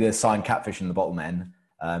 Then we did sign Catfish and the Bottlemen,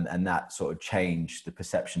 and that sort of changed the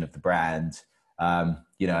perception of the brand.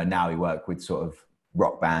 You know, and now we work with sort of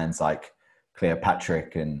rock bands like Cleopatra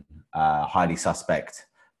and Highly Suspect,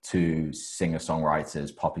 to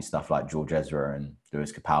singer-songwriters, poppy stuff like George Ezra and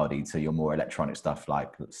Lewis Capaldi, to your more electronic stuff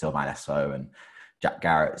like Sylvain Esso and Jack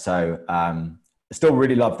Garrett. So I still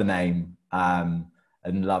really love the name and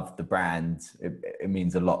love the brand. It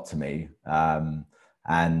means a lot to me.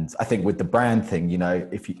 And I think with the brand thing, you know,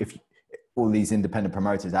 if all these independent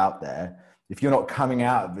promoters out there, if you're not coming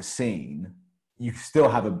out of the scene, you can still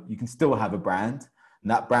have a brand, and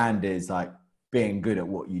that brand is like being good at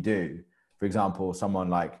what you do. for example, someone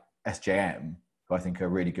like SJM, who I think are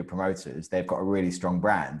really good promoters, they've got a really strong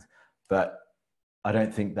brand, but I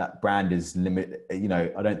don't think that brand is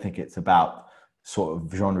I don't think it's about sort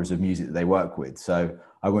of genres of music that they work with. So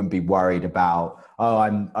I wouldn't be worried about, oh,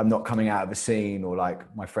 I'm not coming out of a scene, or like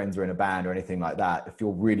my friends are in a band or anything like that. If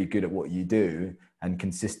you're really good at what you do and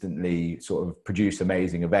consistently sort of produce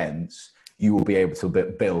amazing events, you will be able to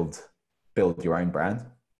build your own brand.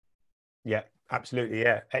 Yeah, absolutely.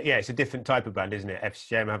 Yeah. Yeah. It's a different type of band, isn't it?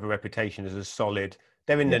 FCM have a reputation as a solid,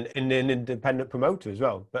 they're in an independent promoter as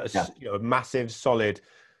well, but a massive, solid,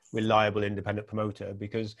 reliable independent promoter,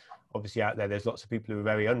 because obviously out there's lots of people who are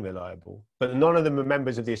very unreliable, but none of them are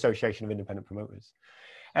members of the Association of Independent Promoters.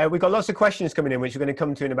 We've got lots of questions coming in, which we're going to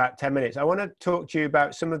come to in about 10 minutes. I want to talk to you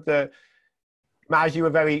about some of the, Maz, you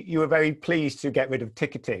were very pleased to get rid of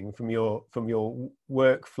ticketing from your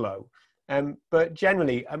workflow. But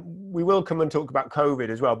generally, we will come and talk about COVID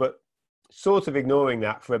as well, but sort of ignoring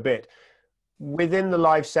that for a bit. Within the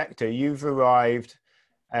live sector, you've arrived,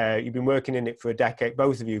 you've been working in it for a decade,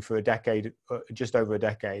 both of you for a decade, just over a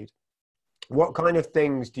decade. What kind of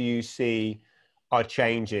things do you see are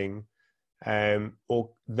changing, or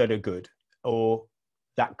that are good, or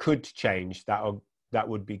that could change, that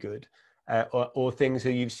would be good, or things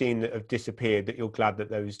that you've seen that have disappeared that you're glad that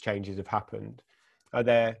those changes have happened? Are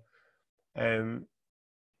there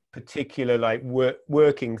particular like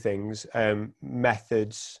working things,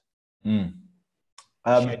 methods,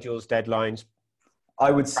 schedules, deadlines?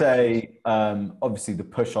 I would say obviously the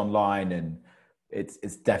push online, and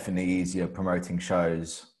it's definitely easier promoting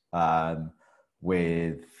shows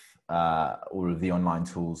with all of the online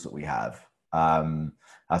tools that we have.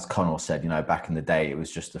 As Connell said, back in the day it was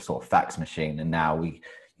just a sort of fax machine, and now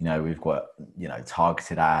we've got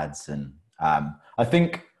targeted ads, and I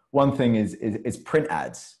think one thing is print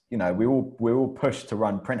ads. We all push to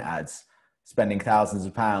run print ads, spending thousands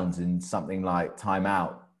of pounds in something like Time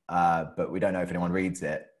Out, but we don't know if anyone reads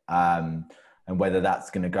it, and whether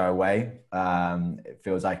that's going to go away. It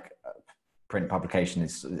feels like print publication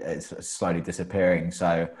is slowly disappearing.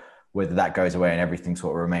 So whether that goes away and everything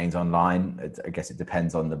sort of remains online, I guess it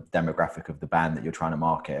depends on the demographic of the band that you're trying to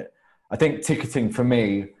market. I think ticketing for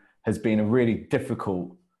me has been a really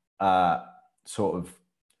difficult sort of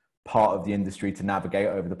part of the industry to navigate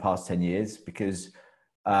over the past 10 years, because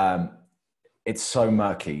it's so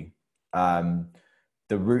murky. The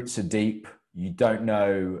roots are deep. You don't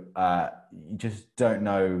know, you just don't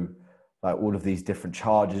know like all of these different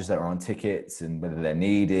charges that are on tickets and whether they're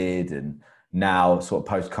needed. And now sort of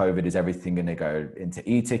post-COVID, is everything going to go into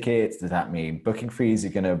e-tickets? Does that mean booking fees are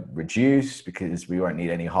going to reduce because we won't need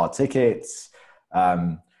any hard tickets?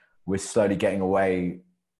 We're slowly getting away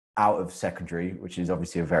out of secondary, which is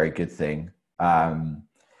obviously a very good thing.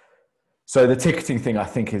 So the ticketing thing, I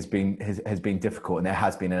think, has been difficult, and there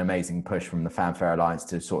has been an amazing push from the Fanfare Alliance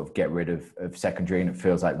to sort of get rid of secondary, and it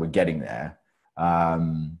feels like we're getting there.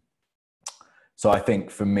 So I think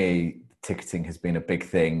for me, ticketing has been a big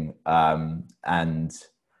thing, and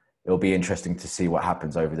it'll be interesting to see what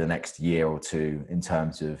happens over the next year or two in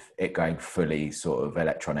terms of it going fully sort of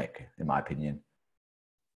electronic, in my opinion.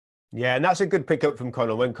 Yeah, and that's a good pickup from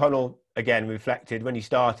Connell. When Connell, again, reflected, when he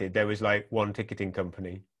started, there was like one ticketing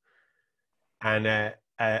company. And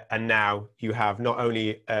now you have not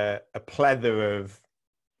only a plethora of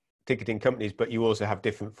ticketing companies, but you also have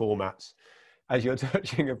different formats, as you're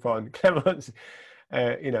touching upon. Clémence,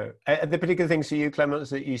 are there particular things for you, Clémence,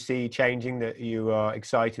 that you see changing, that you are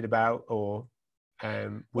excited about, or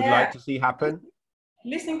would like to see happen?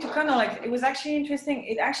 Listening to Connell, it was actually interesting.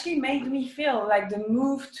 It actually made me feel like the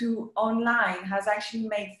move to online has actually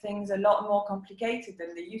made things a lot more complicated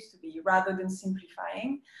than they used to be, rather than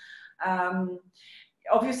simplifying.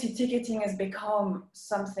 Obviously, ticketing has become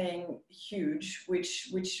something huge, which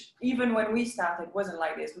even when we started wasn't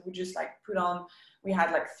like this. We would just we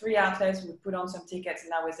had 3 outlets, we would put on some tickets,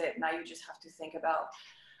 and that was it. Now you just have to think about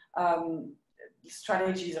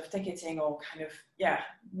strategies of ticketing, or kind of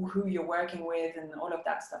who you're working with and all of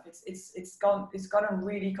that stuff. It's gotten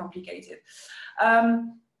really complicated.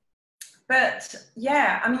 But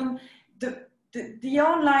yeah, I mean the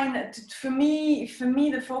online, for me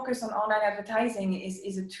the focus on online advertising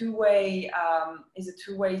is a two-way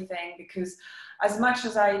thing, because as much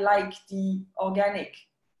as I like the organic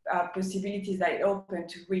possibilities that it open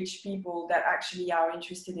to reach people that actually are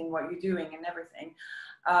interested in what you're doing and everything,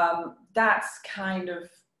 that's kind of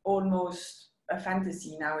almost a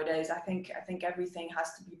fantasy nowadays. I think everything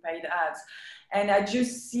has to be paid ads, and I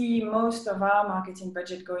just see most of our marketing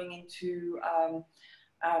budget going into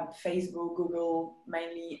Facebook, Google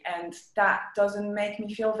mainly, and that doesn't make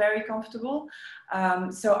me feel very comfortable.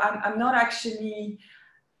 So I'm not actually,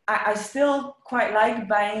 I still quite like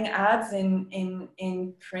buying ads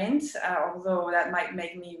in print, although that might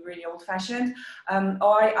make me really old-fashioned.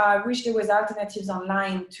 Or I wish there was alternatives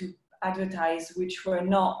online to advertise, which were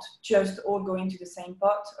not just all going to the same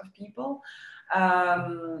pot of people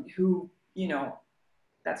who, you know,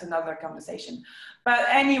 that's another conversation. But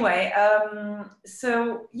anyway,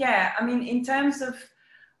 so yeah, I mean, in terms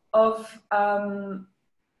of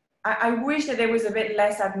I wish that there was a bit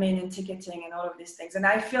less admin and ticketing and all of these things. And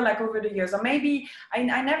I feel like over the years, or maybe I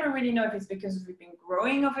never really know if it's because we've been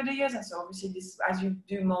growing over the years. And so obviously this, as you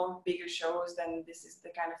do more bigger shows, then this is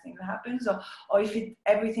the kind of thing that happens. Or if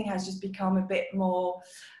everything has just become a bit more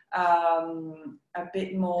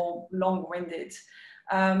long-winded.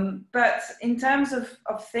 But in terms of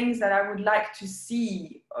things that I would like to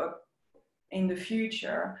see in the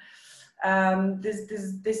future,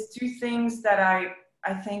 there's two things that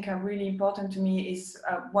I think are really important to me. Is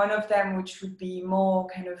one of them, which would be more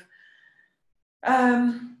kind of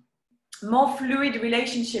more fluid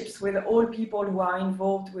relationships with all people who are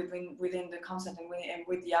involved within the concert and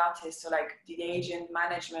with the artists, so like the agent,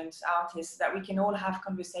 management, artists, that we can all have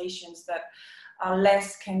conversations that are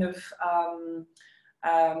less kind of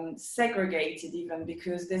segregated, even,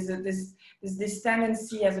 because there's this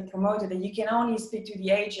tendency as a promoter that you can only speak to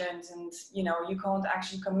the agent, and you know, you can't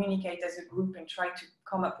actually communicate as a group and try to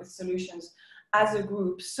come up with solutions as a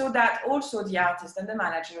group, so that also the artist and the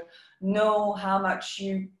manager know how much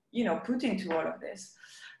you know put into all of this.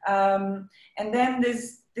 And then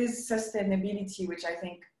there's this sustainability, which I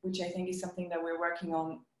think is something that we're working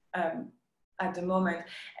on at the moment,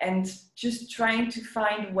 and just trying to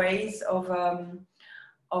find ways of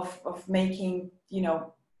making, you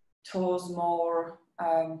know, tours more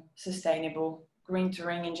sustainable, green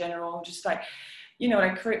touring in general, just like, you know,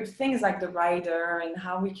 like things like the rider and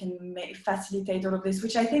how we can facilitate all of this,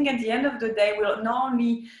 which I think at the end of the day will not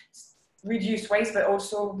only reduce waste but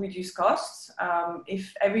also reduce costs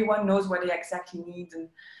if everyone knows what they exactly need. And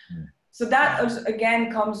so that also,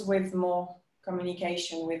 again, comes with more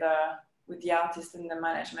communication with the artist and the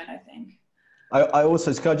management, I think. I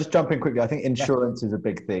also, can I just jump in quickly? I think insurance is a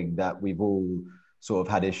big thing that we've all sort of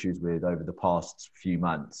had issues with over the past few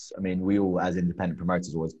months. I mean, we all, as independent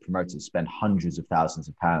promoters or as promoters, spend hundreds of thousands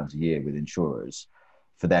of pounds a year with insurers.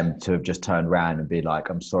 For them to have just turned around and be like,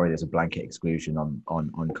 I'm sorry, there's a blanket exclusion on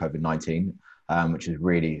COVID-19, which has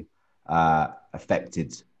really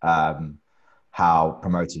affected how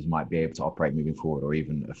promoters might be able to operate moving forward, or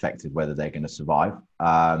even affected whether they're going to survive.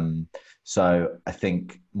 So I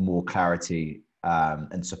think more clarity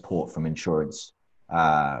and support from insurance,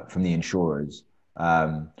 from the insurers,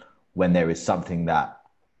 when there is something that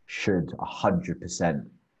should 100%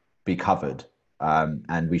 be covered,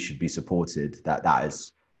 and we should be supported,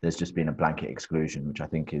 there's just been a blanket exclusion, which I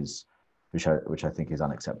think is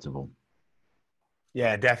unacceptable.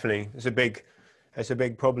 Yeah, definitely. It's a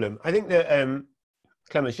big problem. I think that,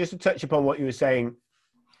 Clémence, just to touch upon what you were saying,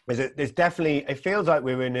 is that there's definitely, it feels like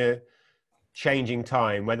we're in a changing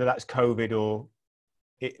time, whether that's COVID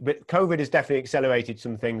but COVID has definitely accelerated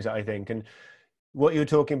some things, I think. And what you were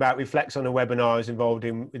talking about reflects on a webinar I was involved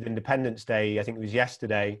in with Independence Day, I think it was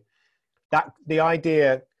yesterday, that the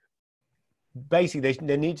idea, basically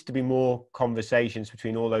there needs to be more conversations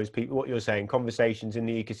between all those people, what you're saying, conversations in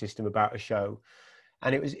the ecosystem about a show.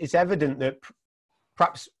 And it's evident that,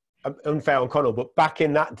 perhaps unfair on Connell, but back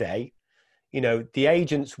in that day, you know, the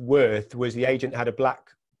agent's worth was the agent had a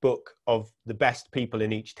black book of the best people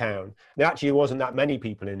in each town. There actually wasn't that many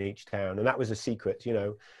people in each town, and that was a secret, you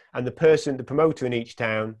know. And the promoter in each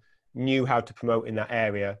town knew how to promote in that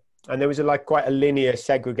area. And there was quite a linear,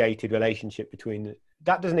 segregated relationship between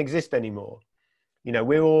that doesn't exist anymore. You know,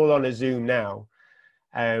 we're all on a Zoom now.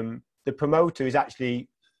 The promoter is actually,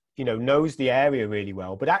 you know, knows the area really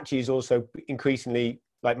well, but actually is also increasingly,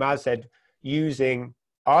 like Maz said, using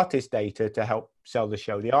artist data to help sell the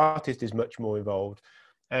show. The artist is much more involved.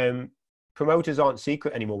 Promoters aren't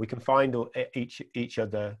secret anymore. We can find each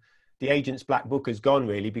other. The agent's black book has gone,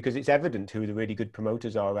 really, because it's evident who the really good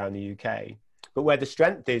promoters are around the UK. But where the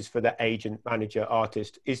strength is for the agent, manager,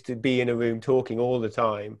 artist is to be in a room talking all the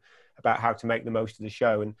time about how to make the most of the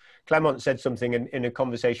show. And Clémence said something in a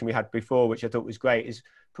conversation we had before, which I thought was great, is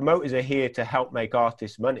promoters are here to help make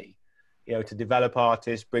artists money, you know, to develop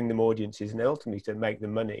artists, bring them audiences, and ultimately to make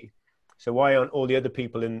them money. So why aren't all the other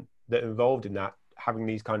people that are involved in that having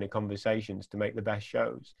these kind of conversations to make the best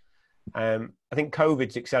shows? I think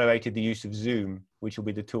COVID's accelerated the use of Zoom, which will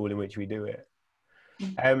be the tool in which we do it.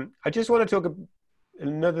 I just want to talk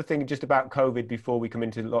another thing just about COVID before we come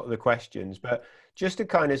into a lot of the questions, but just to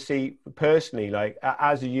kind of see personally, like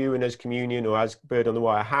as you and as Communion or as Bird on the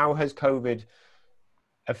Wire, how has COVID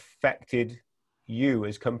affected you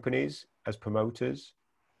as companies, as promoters?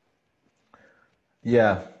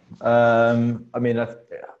 Yeah, I mean,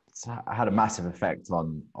 it's had a massive effect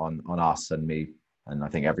on us and me, and I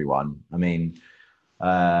think everyone. I mean,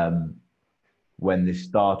 when this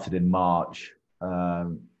started in March,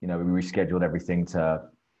 you know, we rescheduled everything to,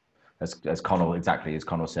 as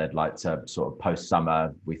Connell said, like to sort of post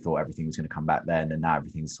summer. We thought everything was going to come back then, and now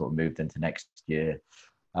everything's sort of moved into next year.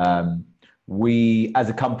 We, as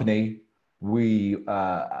a company, we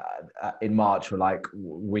in March were like,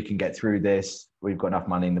 we can get through this. We've got enough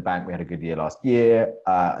money in the bank. We had a good year last year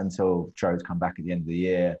until shows come back at the end of the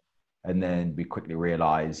year, and then we quickly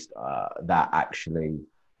realised that actually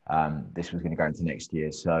this was going to go into next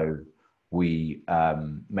year. So we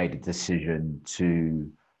made a decision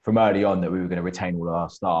from early on that we were going to retain all our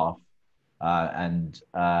staff and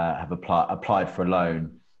have applied for a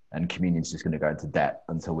loan, and Communion's just going to go into debt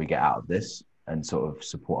until we get out of this and sort of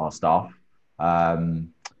support our staff.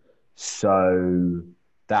 So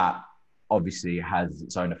that obviously has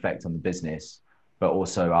its own effect on the business, but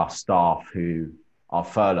also our staff who are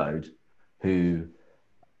furloughed, who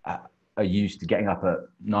are used to getting up at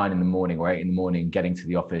 9 a.m. or 8 a.m, getting to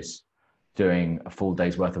the office, doing a full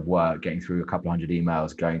day's worth of work, getting through a couple of hundred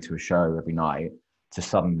emails, going to a show every night, to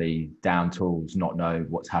suddenly down tools, not know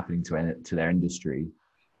what's happening to their industry,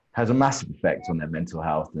 has a massive effect on their mental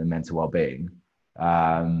health and their mental well-being.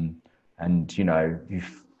 And, you know, you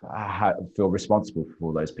feel responsible for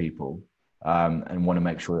all those people and want to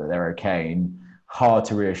make sure that they're okay, and hard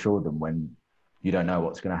to reassure them when you don't know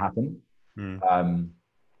what's going to happen.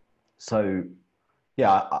 So,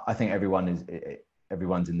 yeah, I think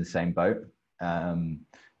everyone's in the same boat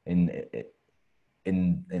in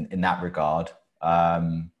that regard.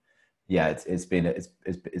 Yeah, it's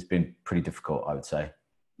been pretty difficult, I would say.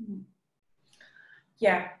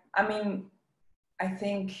 Yeah, I mean, I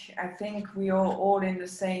think we are all in the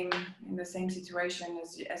same situation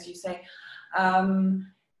as you say.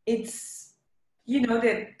 It's, you know,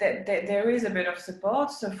 that there is a bit of support.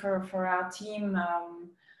 So for our team,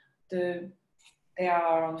 they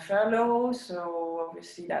are on furlough, so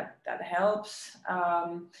obviously that helps.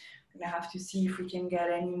 We have to see if we can get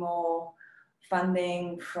any more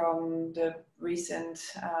funding from the recent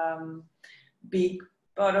big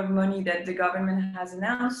pot of money that the government has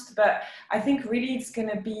announced. But I think really it's going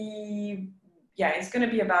to be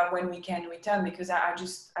about when we can return, because I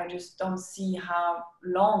just don't see how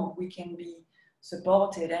long we can be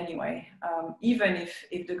supported anyway. Even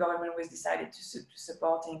if the government was decided to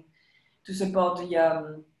support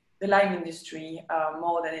the live industry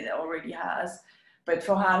more than it already has, but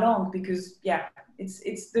for how long? Because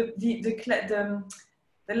it's the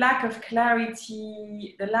lack of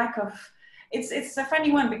clarity, the lack of. It's a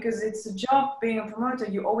funny one, because it's a job being a promoter.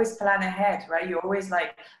 You always plan ahead, right? You're always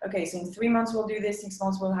like, okay, so in 3 months we'll do this, 6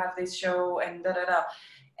 months we'll have this show, and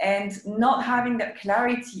and not having that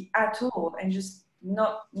clarity at all, and just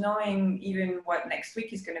not knowing even what next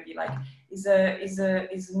week is going to be like is a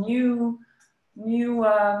new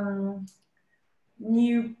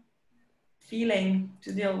feeling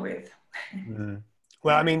to deal with.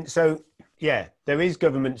 Well, I mean, so yeah, there is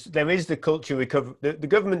the culture recovery, the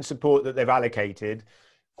government support that they've allocated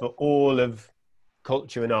for all of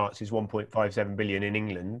culture and arts is 1.57 billion in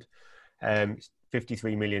England,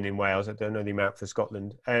 53 million in Wales. I don't know the amount for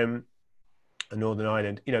Scotland and Northern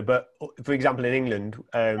Ireland, you know, but for example, in England,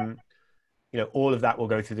 you know, all of that will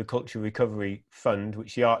go through the Culture Recovery Fund,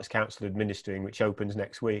 which the Arts Council administering, which opens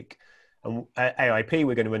next week. And at AIP,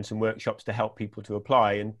 we're going to run some workshops to help people to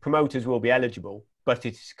apply, and promoters will be eligible, but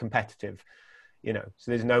it's competitive, you know,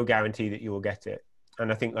 so there's no guarantee that you will get it.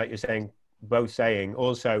 And I think, like you're both saying,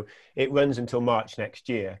 also, it runs until March next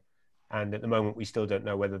year. And at the moment, we still don't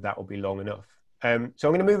know whether that will be long enough. So I'm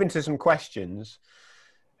going to move into some questions.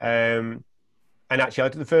 And actually,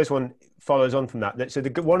 the first one follows on from that. So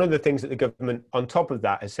one of the things that the government, on top of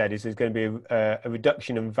that, has said is there's going to be a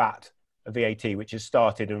reduction in VAT, which has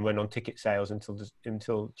started and run on ticket sales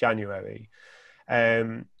until January.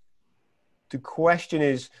 The question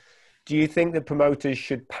is, do you think that promoters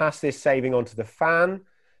should pass this saving on to the fan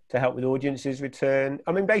to help with audiences return?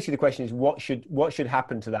 I mean, basically the question is, what should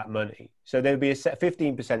happen to that money? So there'll be a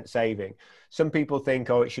 15% saving. Some people think,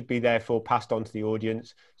 it should be therefore passed on to the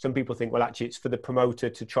audience. Some people think, well, actually it's for the promoter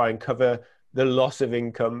to try and cover the loss of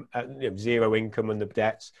income, zero income and the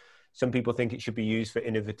debts. Some people think it should be used for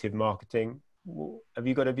innovative marketing. Have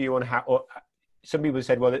you got a view on how, or some people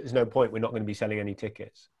said, well, there's no point, we're not going to be selling any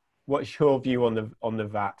tickets. what's your view on the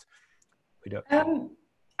VAT reduction?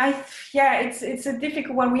 It's a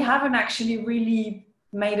difficult one. We haven't actually really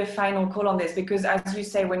made a final call on this because, as you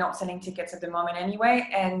say, we're not selling tickets at the moment anyway,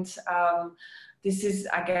 and this is,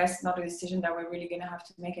 I guess, not a decision that we're really going to have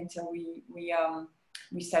to make until we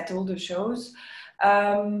settle the shows.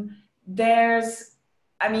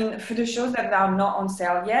 I mean, for the shows that are not on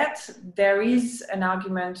sale yet, there is an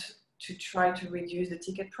argument to try to reduce the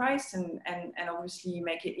ticket price and obviously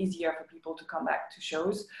make it easier for people to come back to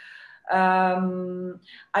shows.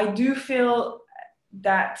 I do feel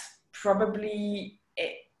that probably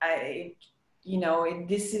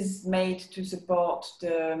this is made to support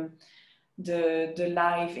the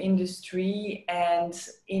live industry, and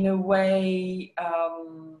in a way,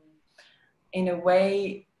 I'm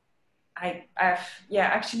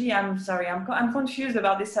sorry, I'm confused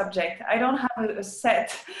about this subject. I don't have a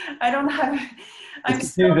set. I'm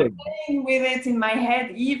still playing with it in my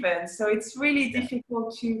head even. So it's really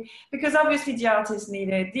difficult because obviously the artists need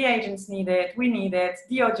it, the agents need it, we need it,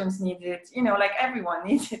 the audience needs it, like everyone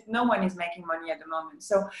needs it. No one is making money at the moment.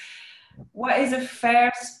 So what is a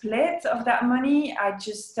fair split of that money? I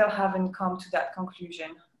just still haven't come to that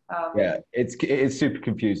conclusion. It's super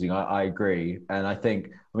confusing. I agree. And I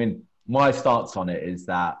think, my stance on it is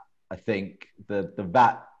that I think the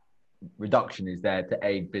VAT reduction is there to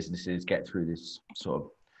aid businesses get through this sort of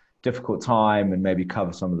difficult time and maybe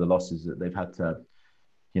cover some of the losses that they've had to,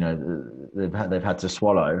 they've had to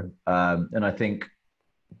swallow. And I think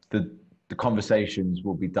the conversations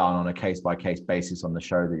will be done on a case-by-case basis on the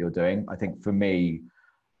show that you're doing. I think for me,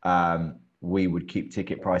 we would keep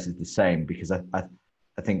ticket prices the same because I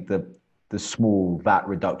think the small VAT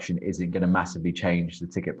reduction isn't going to massively change the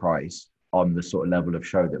ticket price on the sort of level of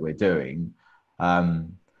show that we're doing.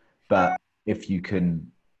 But if you can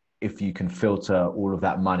filter all of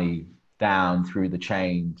that money down through the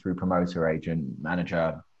chain, through promoter, agent,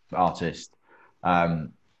 manager, artist,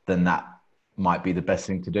 then that might be the best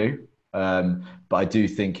thing to do. But I do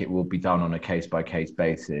think it will be done on a case-by-case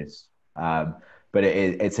basis. But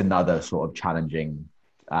it's another sort of challenging,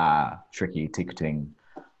 tricky ticketing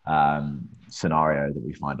scenario that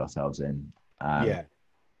we find ourselves in. And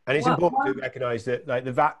it's important to recognize that, like,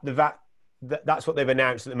 the VAT, that's what they've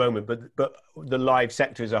announced at the moment, but the live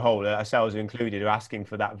sector as a whole, ourselves included, are asking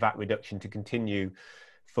for that VAT reduction to continue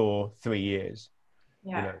for 3 years.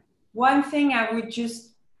 One thing I would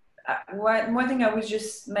just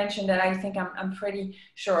mention that I think I'm pretty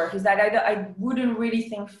sure is that I wouldn't really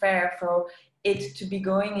think fair for it to be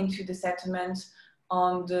going into the settlement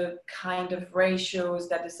on the kind of ratios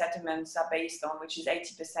that the settlements are based on, which is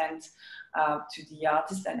 80% to the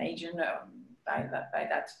artist and agent by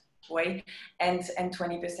that way, and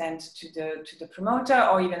 20% to the promoter,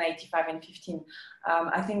 or even 85 and 15.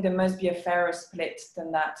 I think there must be a fairer split than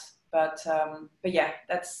that. But yeah,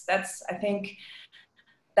 that's I think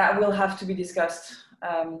that will have to be discussed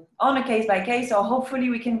on a case by case, or hopefully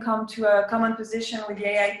we can come to a common position with the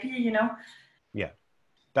AIP. Yeah.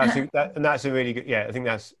 That's a really good. Yeah, I think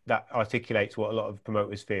that articulates what a lot of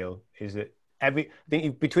promoters feel, is that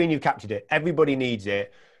between you've captured it. Everybody needs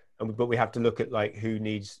it, but we have to look at like who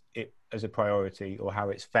needs it as a priority or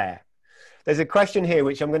how it's fair. There's a question here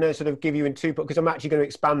which I'm going to sort of give you in two, because I'm actually going to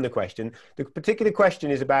expand the question. The particular question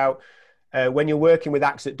is about when you're working with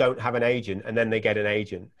acts that don't have an agent and then they get an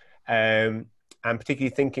agent, and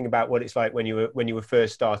particularly thinking about what it's like when you were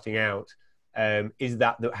first starting out. Is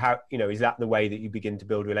that the way that you begin to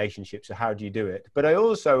build relationships? So how do you do it? But I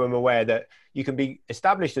also am aware that you can be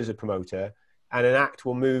established as a promoter and an act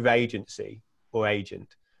will move agency or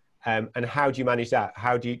agent. And how do you manage that?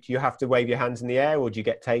 Do you have to wave your hands in the air, or do you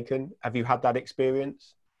get taken? Have you had that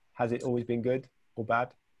experience? Has it always been good or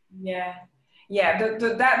bad? Yeah.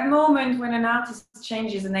 That moment when an artist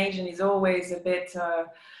changes an agent is always a bit.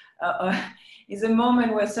 Is a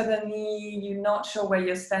moment where suddenly you're not sure where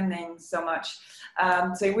you're standing so much.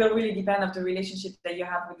 So it will really depend on the relationship that you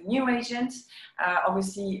have with the new agent,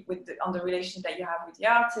 obviously on the relationship that you have with the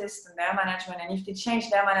artist and their management. And if they change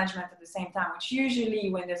their management at the same time, which usually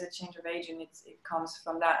when there's a change of agent, it comes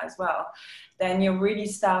from that as well, then you're really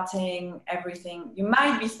starting everything. You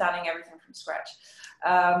might be starting everything from scratch.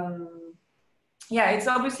 It's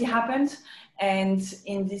obviously happened. And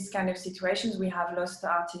in these kind of situations, we have lost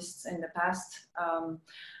artists in the past,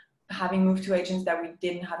 having moved to agents that we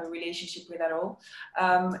didn't have a relationship with at all.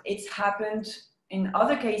 It's happened in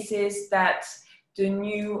other cases that the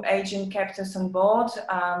new agent kept us on board,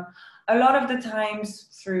 a lot of the times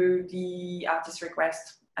through the artist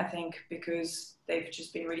request, I think, because they've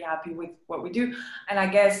just been really happy with what we do. And I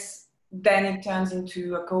guess then it turns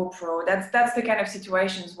into a co-pro. That's the kind of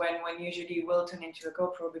situations when usually will turn into a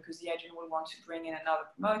co-pro, because the agent will want to bring in another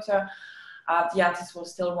promoter. The artist will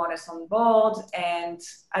still want us on board, and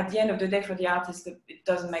at the end of the day, for the artist, it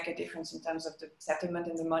doesn't make a difference in terms of the settlement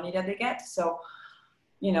and the money that they get. So,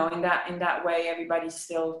 you know, in that way, everybody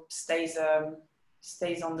still stays on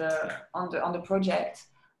the project.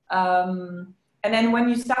 And then when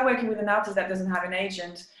you start working with an artist that doesn't have an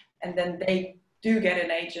agent, and then they do get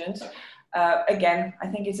an agent, again, I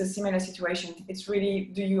think it's a similar situation. It's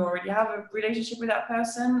really, do you already have a relationship with that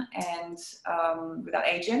person and with that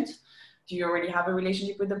agent? Do you already have a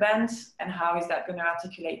relationship with the band? And how is that going to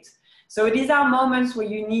articulate? So these are moments where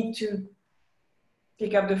you need to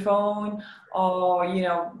pick up the phone, or, you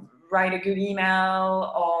know, write a good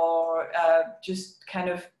email, or just kind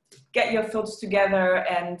of get your thoughts together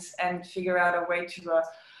and figure out a way to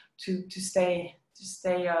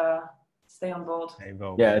stay on board.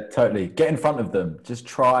 Yeah, totally. Get in front of them. Just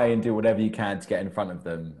try and do whatever you can to get in front of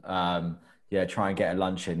them. Yeah, try and get a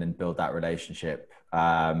lunch in and build that relationship.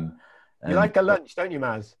 You like a lunch, don't you,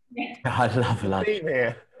 Maz? Yeah. I love a lunch.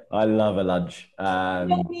 I love a lunch.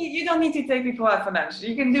 You don't need to take people out for lunch.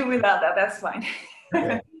 You can do without that. That's fine.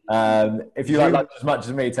 Yeah. If you like lunch as much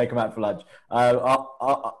as me, take them out for lunch.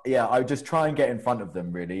 I would just try and get in front of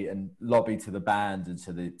them, really, and lobby to the band and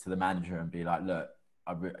to the manager and be like, look,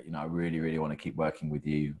 I really, really want to keep working with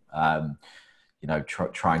you. You know,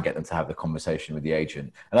 try and get them to have the conversation with the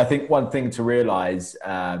agent. And I think one thing to realize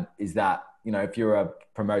is that, you know, if you're a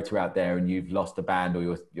promoter out there and you've lost a band,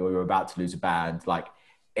 or you're about to lose a band, like,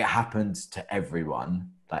 it happens to everyone.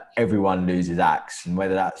 Like, everyone loses acts, and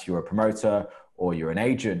whether that's you're a promoter or you're an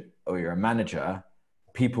agent or you're a manager,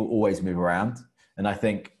 people always move around. And I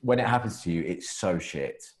think when it happens to you, it's so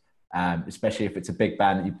shit. Especially if it's a big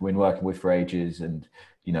band that you've been working with for ages, and,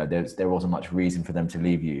 you know, there wasn't much reason for them to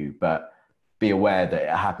leave you. But be aware that it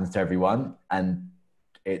happens to everyone, and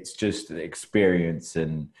it's just an experience,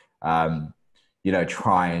 and you know,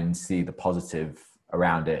 try and see the positive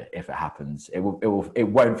around it. If it happens, it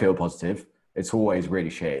won't feel positive. It's always really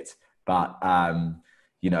shit. But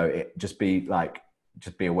you know, just be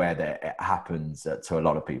aware that it happens to a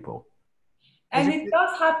lot of people. And it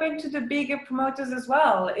does happen to the bigger promoters as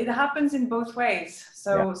well. It happens in both ways.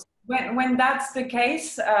 So when that's the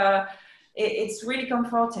case, it's really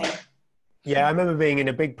comforting. Yeah, I remember being in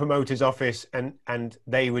a big promoter's office, and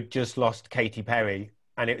they would just lost Katy Perry.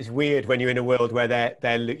 And it was weird when you're in a world where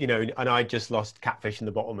they're you know, and I just lost Catfish in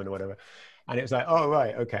the Bottom or whatever. And it was like, oh,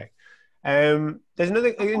 right, okay. There's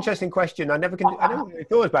another interesting question. I never really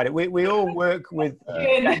thought about it. We all work with...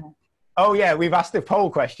 oh, yeah, we've asked the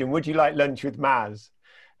poll question. Would you like lunch with Maz?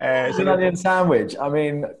 An onion sandwich. I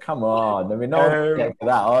mean, come on. I mean, no one's getting for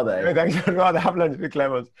that, are they? No, thanks. I'd rather have lunch with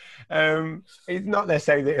Clémence. It's not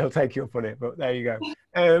necessarily that he'll take you up on it, but there you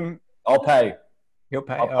go. I'll pay. You'll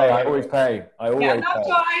pay. I'll pay. I always pay. Not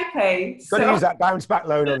sure I pay. Got to use that bounce back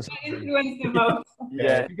loan on something.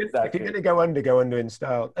 Yeah, if you're going to go under in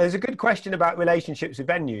style. There's a good question about relationships with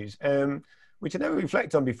venues, which I never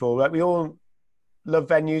reflected on before. Like, we all love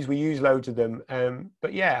venues, we use loads of them.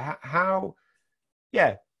 But yeah, how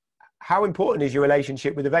important is your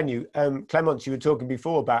relationship with the venue? Clémence, you were talking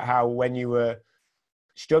before about how when you were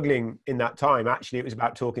struggling in that time, actually it was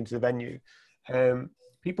about talking to the venue.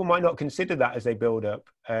 People might not consider that as they build up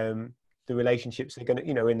the relationships they're going to,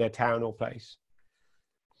 you know, in their town or place.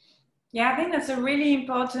 Yeah, I think that's a really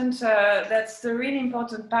important. That's the really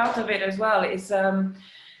important part of it as well. Is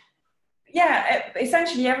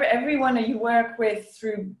essentially everyone that you work with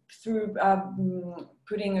through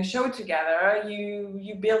putting a show together,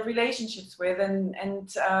 you build relationships with,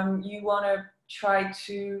 and you want to try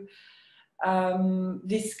to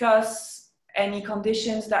discuss any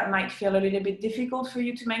conditions that might feel a little bit difficult for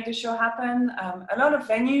you to make the show happen. A lot of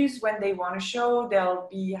venues, when they want a show, they'll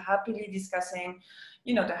be happily discussing,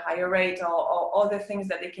 you know, the higher rate or other things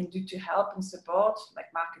that they can do to help and support, like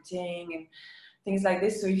marketing and things like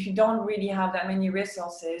this. So if you don't really have that many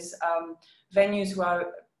resources, venues who are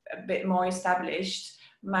a bit more established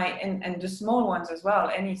might, and the small ones as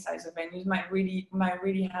well, any size of venues might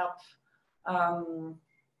really help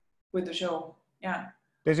with the show. Yeah.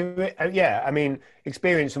 I mean,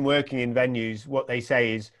 experience from working in venues, what they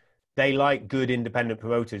say is they like good independent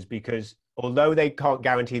promoters, because although they can't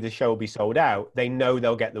guarantee the show will be sold out, they know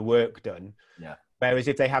they'll get the work done. Yeah. Whereas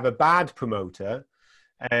if they have a bad promoter,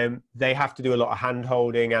 they have to do a lot of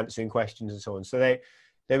hand-holding, answering questions and so on. So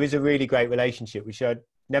there is a really great relationship, which I'd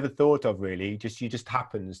never thought of really. It just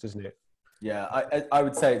happens, doesn't it? Yeah, I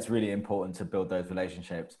would say it's really important to build those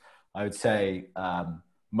relationships. I would say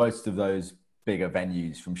most of those bigger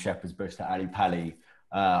venues, from Shepherd's Bush to Ali Pali,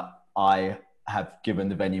 I have given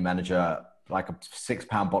the venue manager like a £6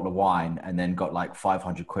 bottle of wine and then got like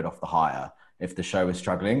 500 quid off the hire if the show is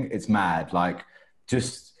struggling. It's mad. Like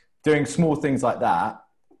just doing small things like that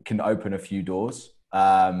can open a few doors.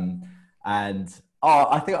 And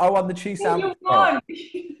I think I won the cheese sandwich.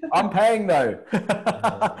 I'm paying though.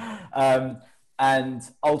 And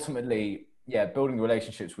ultimately, yeah, building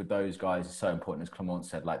relationships with those guys is so important. As Clémence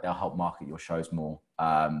said, like they'll help market your shows more.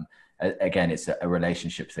 Again, it's a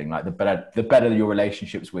relationship thing. Like the better your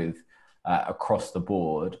relationships with across the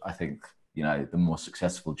board, I think, you know, the more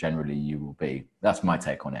successful generally you will be. That's my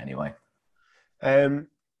take on it anyway.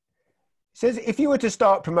 Says if you were to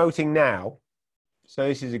start promoting now, so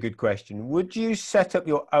this is a good question, would you set up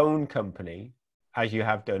your own company as you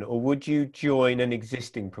have done, or would you join an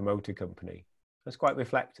existing promoter company? That's quite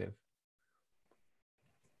reflective.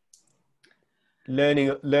 Learning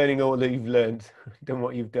all that you've learned, done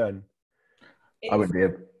what you've done. I wouldn't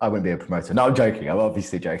be a promoter. No, I'm joking. I'm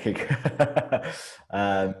obviously joking. Do you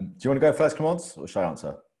want to go first, Clémence, or should I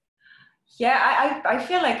answer? Yeah, I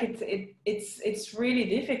feel like it's really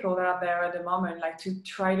difficult out there at the moment, like to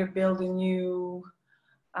try to build a new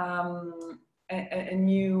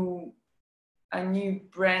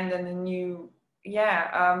brand and a new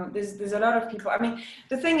there's a lot of people. I mean,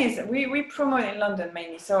 the thing is, we promote in London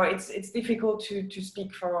mainly, so it's difficult to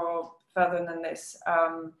speak for further than this.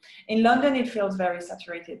 In London, it feels very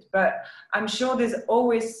saturated, but I'm sure there's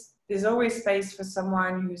always space for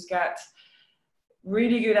someone who's got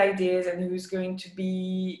really good ideas and who's going to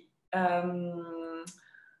be,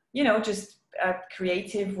 just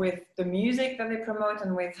creative with the music that they promote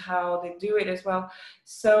and with how they do it as well.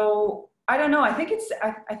 So I don't know. I think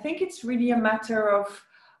it's really a matter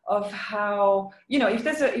of how, you know, if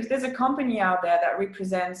there's a company out there that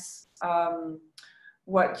represents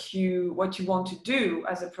what you want to do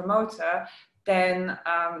as a promoter, then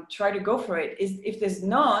try to go for it. If there's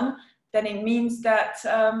none, then it means that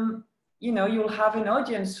you'll have an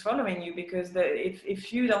audience following you, because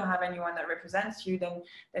if you don't have anyone that represents you, then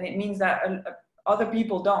it means that other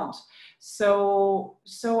people don't. So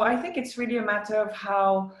I think it's really a matter of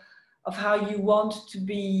how you want to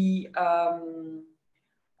be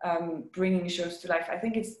bringing shows to life. I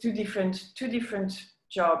think it's two different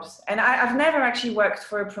jobs, and I've never actually worked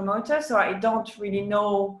for a promoter, so I don't really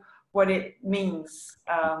know what it means.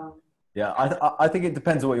 Yeah, I think it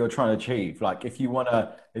depends on what you're trying to achieve. Like if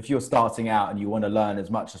you're starting out and you want to learn as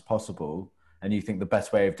much as possible, and you think the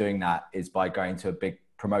best way of doing that is by going to a big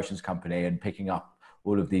promotions company and picking up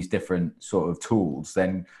all of these different sort of tools,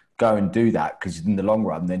 then go and do that, because in the long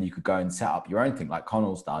run, then you could go and set up your own thing like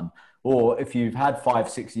Connell's done. Or if you've had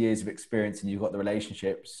 5-6 years of experience and you've got the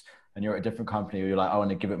relationships and you're at a different company, or you're like, I want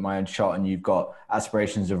to give it my own shot, and you've got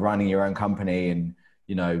aspirations of running your own company and,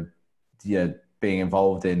 being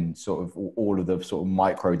involved in sort of all of the sort of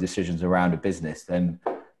micro decisions around a business, then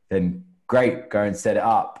great, go and set it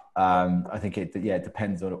up. I think it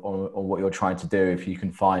depends on what you're trying to do. If you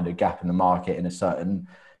can find a gap in the market in a certain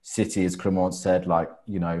city, as Clémence said,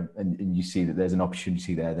 and you see that there's an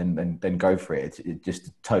opportunity there, then go for it. It just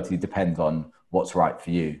totally depends on what's right for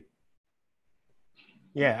you.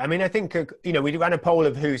 Yeah, I mean, I think, we ran a poll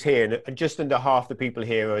of who's here, and just under half the people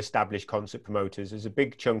here are established concert promoters. There's a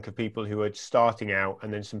big chunk of people who are starting out,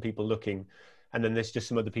 and then some people looking, and then there's just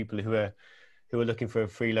some other people who are looking for a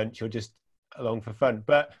free lunch or just along for fun.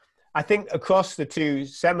 But I think across the two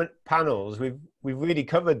panels, we've really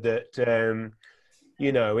covered that,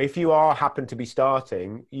 if you happen to be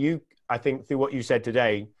starting, I think through what you said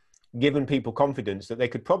today, given people confidence that they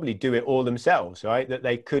could probably do it all themselves, right? That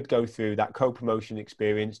they could go through that co-promotion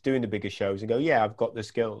experience, doing the bigger shows, and go, yeah, I've got the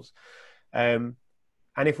skills. And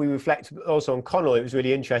if we reflect also on Connell, it was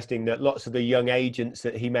really interesting that lots of the young agents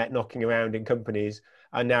that he met knocking around in companies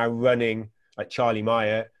are now running, like Charlie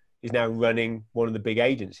Meyer is now running one of the big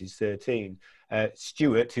agencies, 13.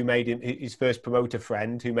 Stuart, who made him his first promoter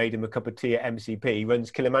friend, who made him a cup of tea at MCP,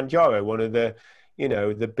 runs Kilimanjaro, one of the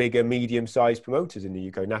bigger medium-sized promoters in the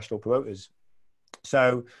UK, national promoters.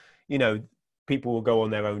 So, people will go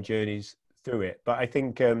on their own journeys through it. But I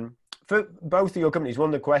think for both of your companies, one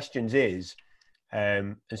of the questions is,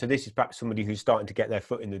 and so this is perhaps somebody who's starting to get their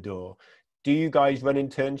foot in the door. Do you guys run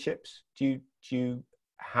internships? Do you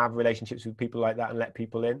have relationships with people like that and let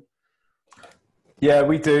people in? Yeah,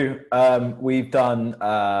 we do. We've done,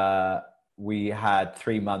 we had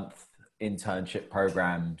 3-month internship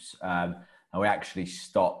programs, and we actually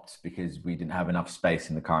stopped because we didn't have enough space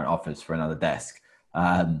in the current office for another desk.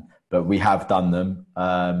 But we have done them.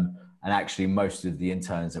 And actually most of the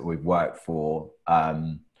interns that we've worked for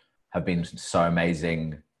have been so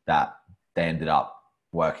amazing that they ended up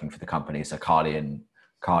working for the company. So Carly and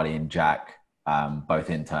Carly and Jack, both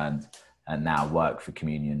interned and now work for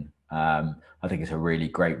Communion. I think it's a really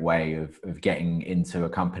great way of getting into a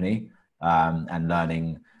company and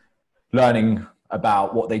learning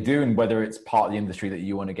about what they do and whether it's part of the industry that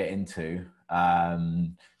you want to get into.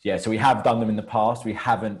 So we have done them in the past. We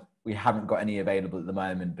haven't got any available at the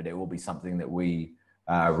moment, but it will be something that we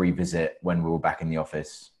revisit when we're all back in the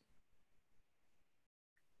office.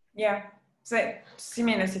 Yeah, so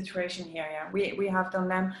similar situation here. Yeah, we have done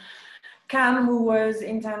them. Cam, who was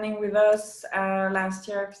interning with us last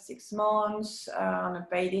year for 6 months on a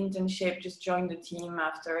paid internship, just joined the team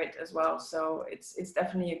after it as well. So it's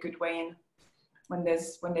definitely a good way in when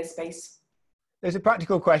there's space. There's a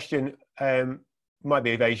practical question. Might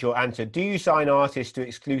be a very short answer. Do you sign artists to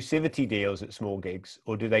exclusivity deals at small gigs,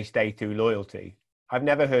 or do they stay through loyalty? I've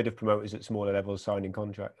never heard of promoters at smaller levels signing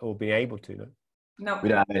contract or being able to. No, we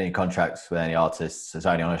don't have any contracts with any artists. It's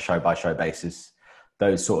only on a show by show basis.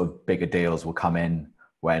 Those sort of bigger deals will come in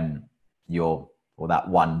when that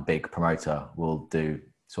one big promoter will do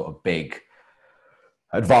sort of big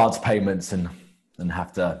advance payments and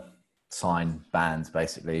have to sign bands,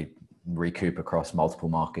 basically recoup across multiple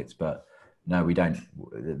markets. But no, we don't.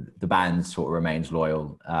 The band sort of remains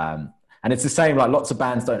loyal. And it's the same, like lots of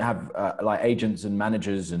bands don't have, like agents and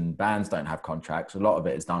managers and bands don't have contracts. A lot of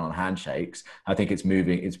it is done on handshakes. I think it's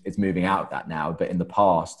moving out of that now. But in the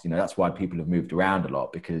past, that's why people have moved around a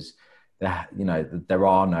lot, because there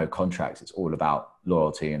are no contracts. It's all about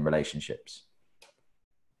loyalty and relationships.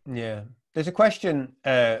 Yeah. There's a question,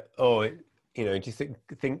 do you think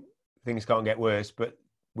things can't get worse? But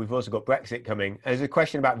we've also got Brexit coming. There's a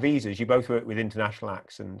question about visas. You both work with international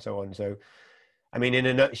acts and so on. So, I mean, in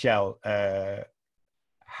a nutshell,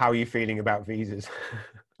 how are you feeling about visas?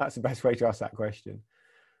 That's the best way to ask that question.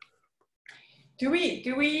 Do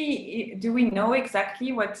we know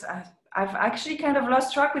exactly what? I've actually kind of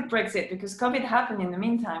lost track with Brexit because COVID happened in the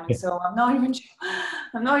meantime, and so I'm not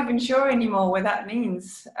even sure anymore what that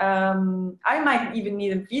means. I might even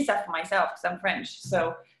need a visa for myself because I'm French.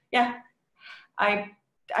 So yeah, I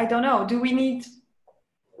don't know. Do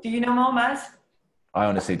you know more, Maz? I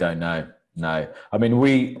honestly don't know. No, I mean,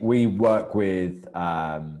 we work with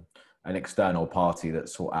an external party that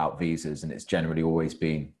sort out visas, and it's generally always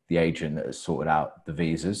been the agent that has sorted out the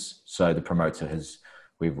visas. So the promoter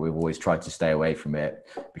we've always tried to stay away from it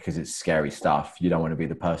because it's scary stuff. You don't want to be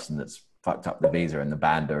the person that's fucked up the visa and the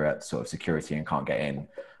band are at sort of security and can't get in.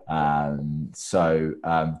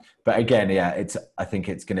 But again, yeah, I think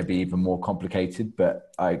it's going to be even more complicated,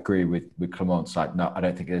 but I agree with Clémence. Like, no, I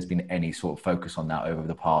don't think there's been any sort of focus on that over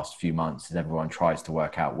the past few months as everyone tries to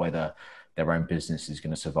work out whether their own business is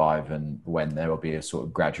going to survive and when there will be a sort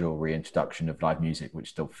of gradual reintroduction of live music, which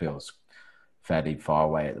still feels fairly far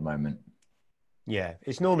away at the moment. Yeah,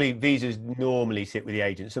 visas normally sit with the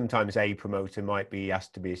agent. Sometimes a promoter might be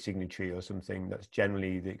asked to be a signatory or something. That's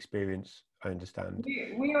generally the experience, I understand.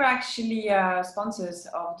 We are actually sponsors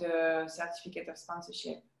of the certificate of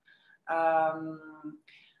sponsorship.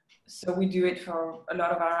 So we do it for a lot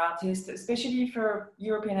of our artists, especially for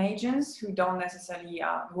European agents who don't necessarily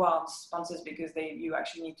who aren't sponsors because you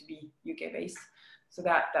actually need to be UK based. So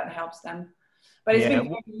that helps them. But it's been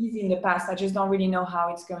very easy in the past. I just don't really know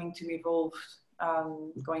how it's going to evolve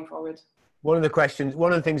going forward. One of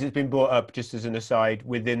the things that's been brought up, just as an aside,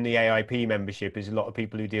 within the AIP membership is a lot of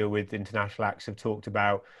people who deal with international acts have talked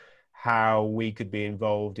about how we could be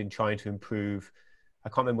involved in trying to improve, I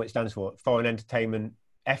can't remember what it stands for, foreign entertainment,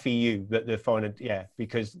 FEU,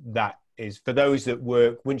 because that is, for those that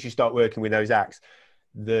work, once you start working with those acts,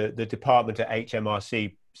 the department at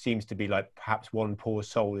HMRC seems to be like perhaps one poor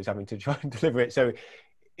soul is having to try and deliver it. So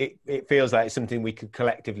it feels like it's something we could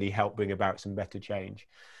collectively help bring about some better change.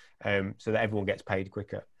 So that everyone gets paid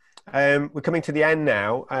quicker. We're coming to the end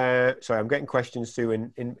now. Sorry, I'm getting questions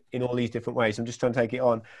through in all these different ways. I'm just trying to take it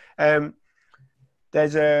on. I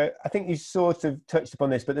think you sort of touched upon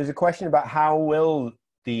this, but there's a question about how will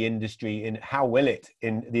the industry innovate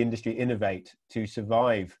to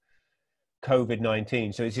survive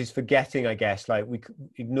COVID-19? So it's just forgetting, I guess, like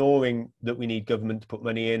ignoring that we need government to put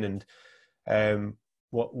money in and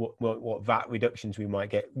what VAT reductions we might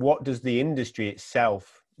get. What does the industry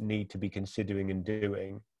itself need to be considering and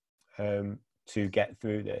doing to get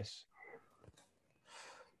through this?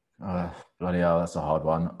 Bloody hell, that's a hard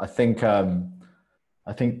one. I think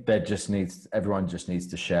everyone just needs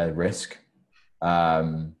to share risk a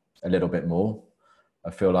little bit more. I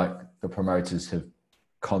feel like the promoters have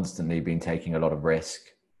constantly been taking a lot of risk,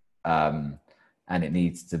 and it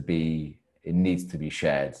needs to be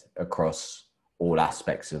shared across all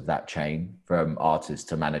aspects of that chain, from artist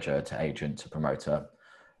to manager to agent to promoter.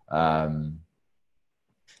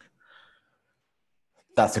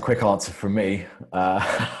 That's a quick answer from me.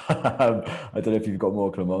 I don't know if you've got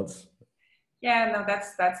more, Clémence. Yeah, no,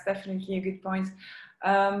 that's definitely a good point.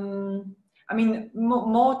 I mean,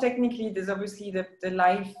 more technically, there's obviously the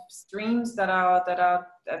live streams that are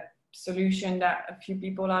a solution that a few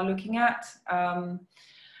people are looking at.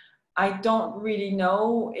 I don't really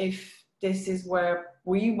know if this is where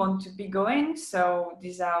we want to be going. So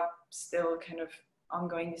these are still kind of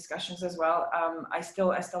ongoing discussions as well. I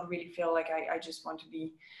still really feel like I just want to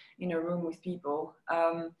be in a room with people.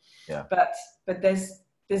 But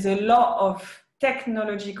there's a lot of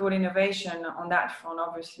technological innovation on that front,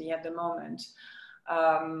 obviously, at the moment.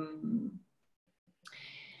 And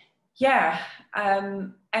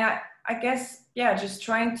I guess, just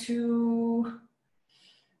trying to,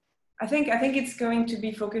 I think it's going to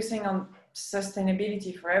be focusing on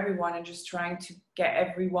sustainability for everyone and just trying to get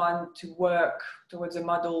everyone to work towards a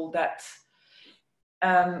model that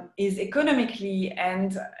is economically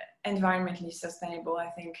and environmentally sustainable, I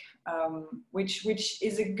think, which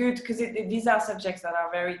is a good, because these are subjects that are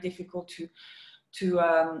very difficult to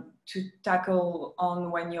tackle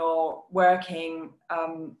on when you're working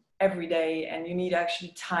every day and you need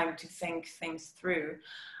actually time to think things through.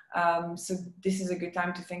 So this is a good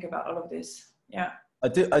time to think about all of this. Yeah. I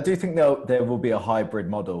do think there will be a hybrid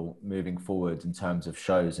model moving forward in terms of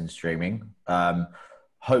shows and streaming.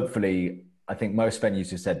 Hopefully, I think most venues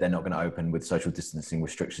have said they're not going to open with social distancing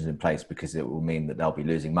restrictions in place because it will mean that they'll be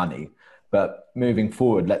losing money. But moving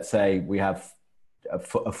forward, let's say we have a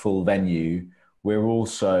full venue, we're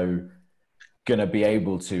also going to be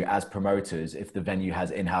able to, as promoters, if the venue has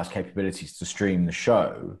in-house capabilities to stream the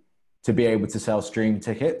show, to be able to sell stream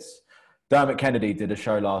tickets. Dermot Kennedy did a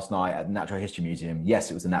show last night at the Natural History Museum. Yes,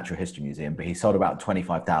 it was the Natural History Museum, but he sold about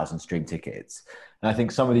 25,000 stream tickets. And I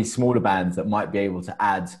think some of these smaller bands that might be able to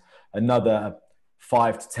add another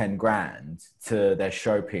 5 to 10 grand to their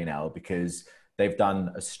show P&L because they've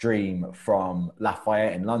done a stream from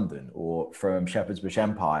Lafayette in London or from Shepherd's Bush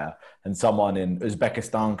Empire, and someone in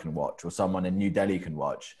Uzbekistan can watch, or someone in New Delhi can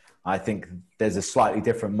watch. I think there's a slightly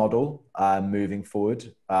different model moving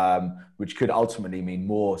forward, which could ultimately mean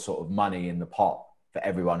more sort of money in the pot for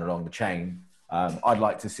everyone along the chain. I'd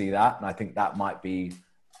like to see that, and I think that's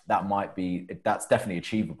definitely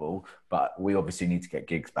achievable, but we obviously need to get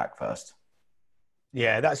gigs back first.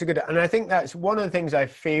 Yeah, that's a good, and I think that's one of the things I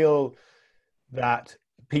feel that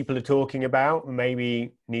people are talking about,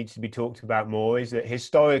 maybe needs to be talked about more, is that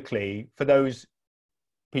historically, for those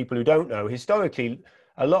people who don't know, historically,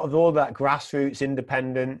 a lot of all that grassroots,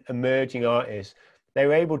 independent, emerging artists, they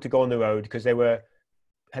were able to go on the road because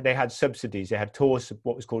they had subsidies, they had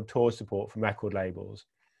what was called tour support from record labels,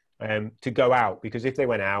 to go out, because if they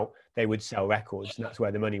went out, they would sell records, and that's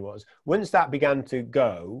where the money was. Once that began to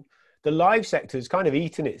go, the live sector has kind of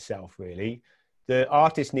eaten itself, really. The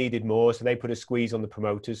artists needed more, so they put a squeeze on the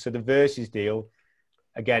promoters. So the Versus deal,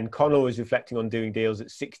 again, Connell was reflecting on doing deals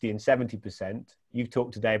at 60 and 70%. You've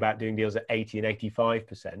talked today about doing deals at 80 and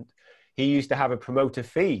 85%. He used to have a promoter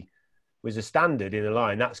fee, was a standard in a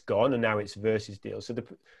line. That's gone, and now it's Versus deals. So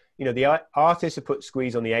the artists have put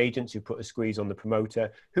squeeze on the agents, who put a squeeze on the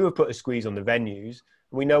promoter, who have put a squeeze on the venues.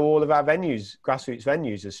 And we know all of our venues, grassroots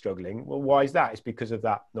venues, are struggling. Well, why is that? It's because of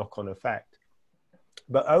that knock-on effect.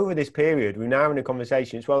 But over this period, we're now having a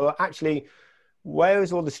conversation. It's, well, actually, where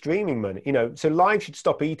is all the streaming money? So live should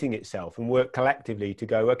stop eating itself and work collectively to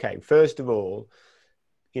go, okay, first of all,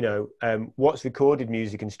 what's recorded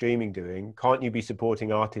music and streaming doing? Can't you be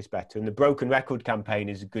supporting artists better? And the Broken Record campaign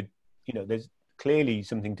is a good, there's clearly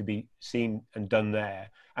something to be seen and done there.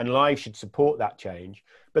 And live should support that change.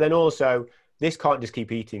 But then also, this can't just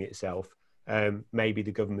keep eating itself. Maybe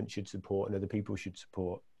the government should support and other people should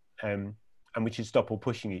support. And we should stop all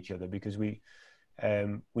pushing each other, because we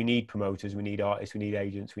need promoters, we need artists, we need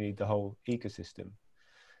agents, we need the whole ecosystem.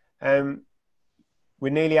 We're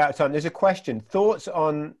nearly out of time. There's a question. Thoughts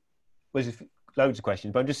on, there's loads of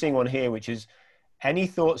questions, but I'm just seeing one here, which is, any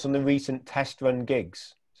thoughts on the recent test run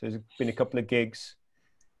gigs? So there's been a couple of gigs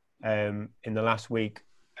in the last week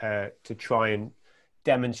to try and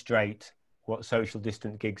demonstrate what social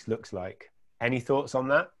distant gigs looks like. Any thoughts on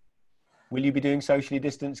that? Will you be doing socially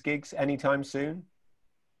distanced gigs anytime soon?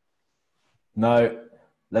 No,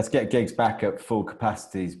 let's get gigs back at full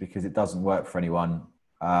capacities, because it doesn't work for anyone.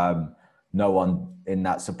 No one in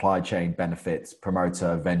that supply chain benefits: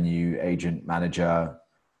 promoter, venue, agent, manager.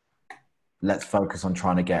 Let's focus on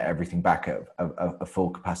trying to get everything back at a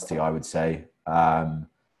full capacity, I would say.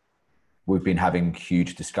 We've been having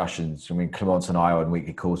huge discussions. I mean, Clémence and I are on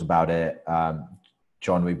weekly calls about it.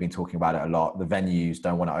 John, we've been talking about it a lot. The venues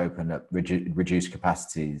don't want to open at reduced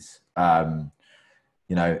capacities.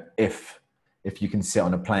 If if you can sit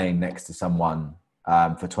on a plane next to someone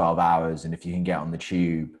for 12 hours, and if you can get on the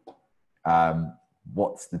tube,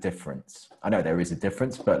 what's the difference? I know there is a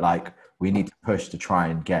difference, but like we need to push to try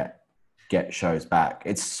and get shows back.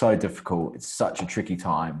 It's so difficult. It's such a tricky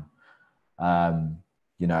time.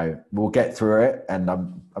 You know, we'll get through it, and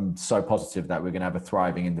I'm so positive that we're going to have a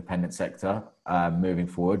thriving independent sector moving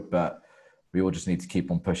forward. But we all just need to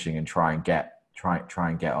keep on pushing and try and get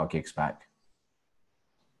our gigs back.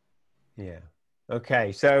 Yeah.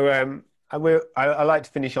 Okay. So I like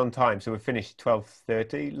to finish on time, so we're finished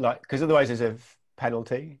 12:30. Like, because otherwise there's a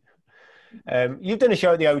penalty. You've done a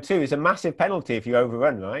show at the O2. It's a massive penalty if you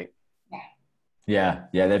overrun, right? Yeah.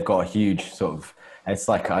 They've got a huge sort of. It's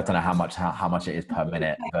like, I don't know how much it is per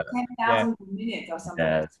minute, but 10,000 per minute or something.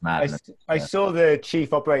 Yeah, it's mad. I saw the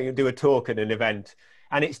chief operator do a talk at an event,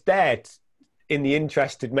 and it's there in the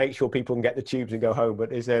interest to make sure people can get the tubes and go home.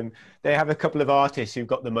 But they have a couple of artists who've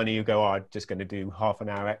got the money who go, I'm just going to do half an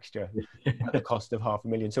hour extra at the cost of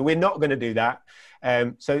 $500,000. So we're not going to do that.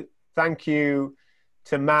 So thank you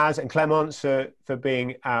to Maz and Clémence for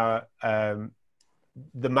being our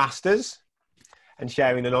the masters and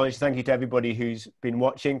sharing the knowledge. Thank you to everybody who's been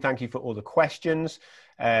watching. Thank you for all the questions.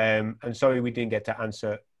 And sorry we didn't get to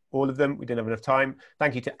answer all of them. We didn't have enough time.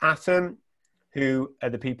 Thank you to Atom, who are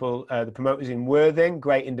the people, the promoters in Worthing,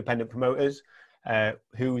 great independent promoters,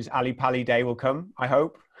 whose Ali Pali day will come, I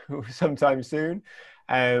hope, sometime soon.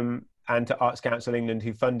 And to Arts Council England,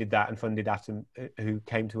 who funded that and funded Atom, who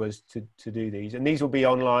came to us to do these. And these will be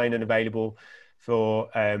online and available for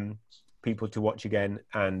people to watch again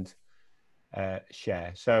and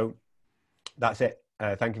share. So that's it.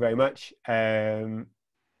 Thank you very much. Tom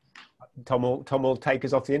will take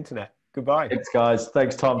us off the internet. Goodbye. Thanks, guys.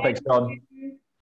 Thanks, Tom. Thanks, John.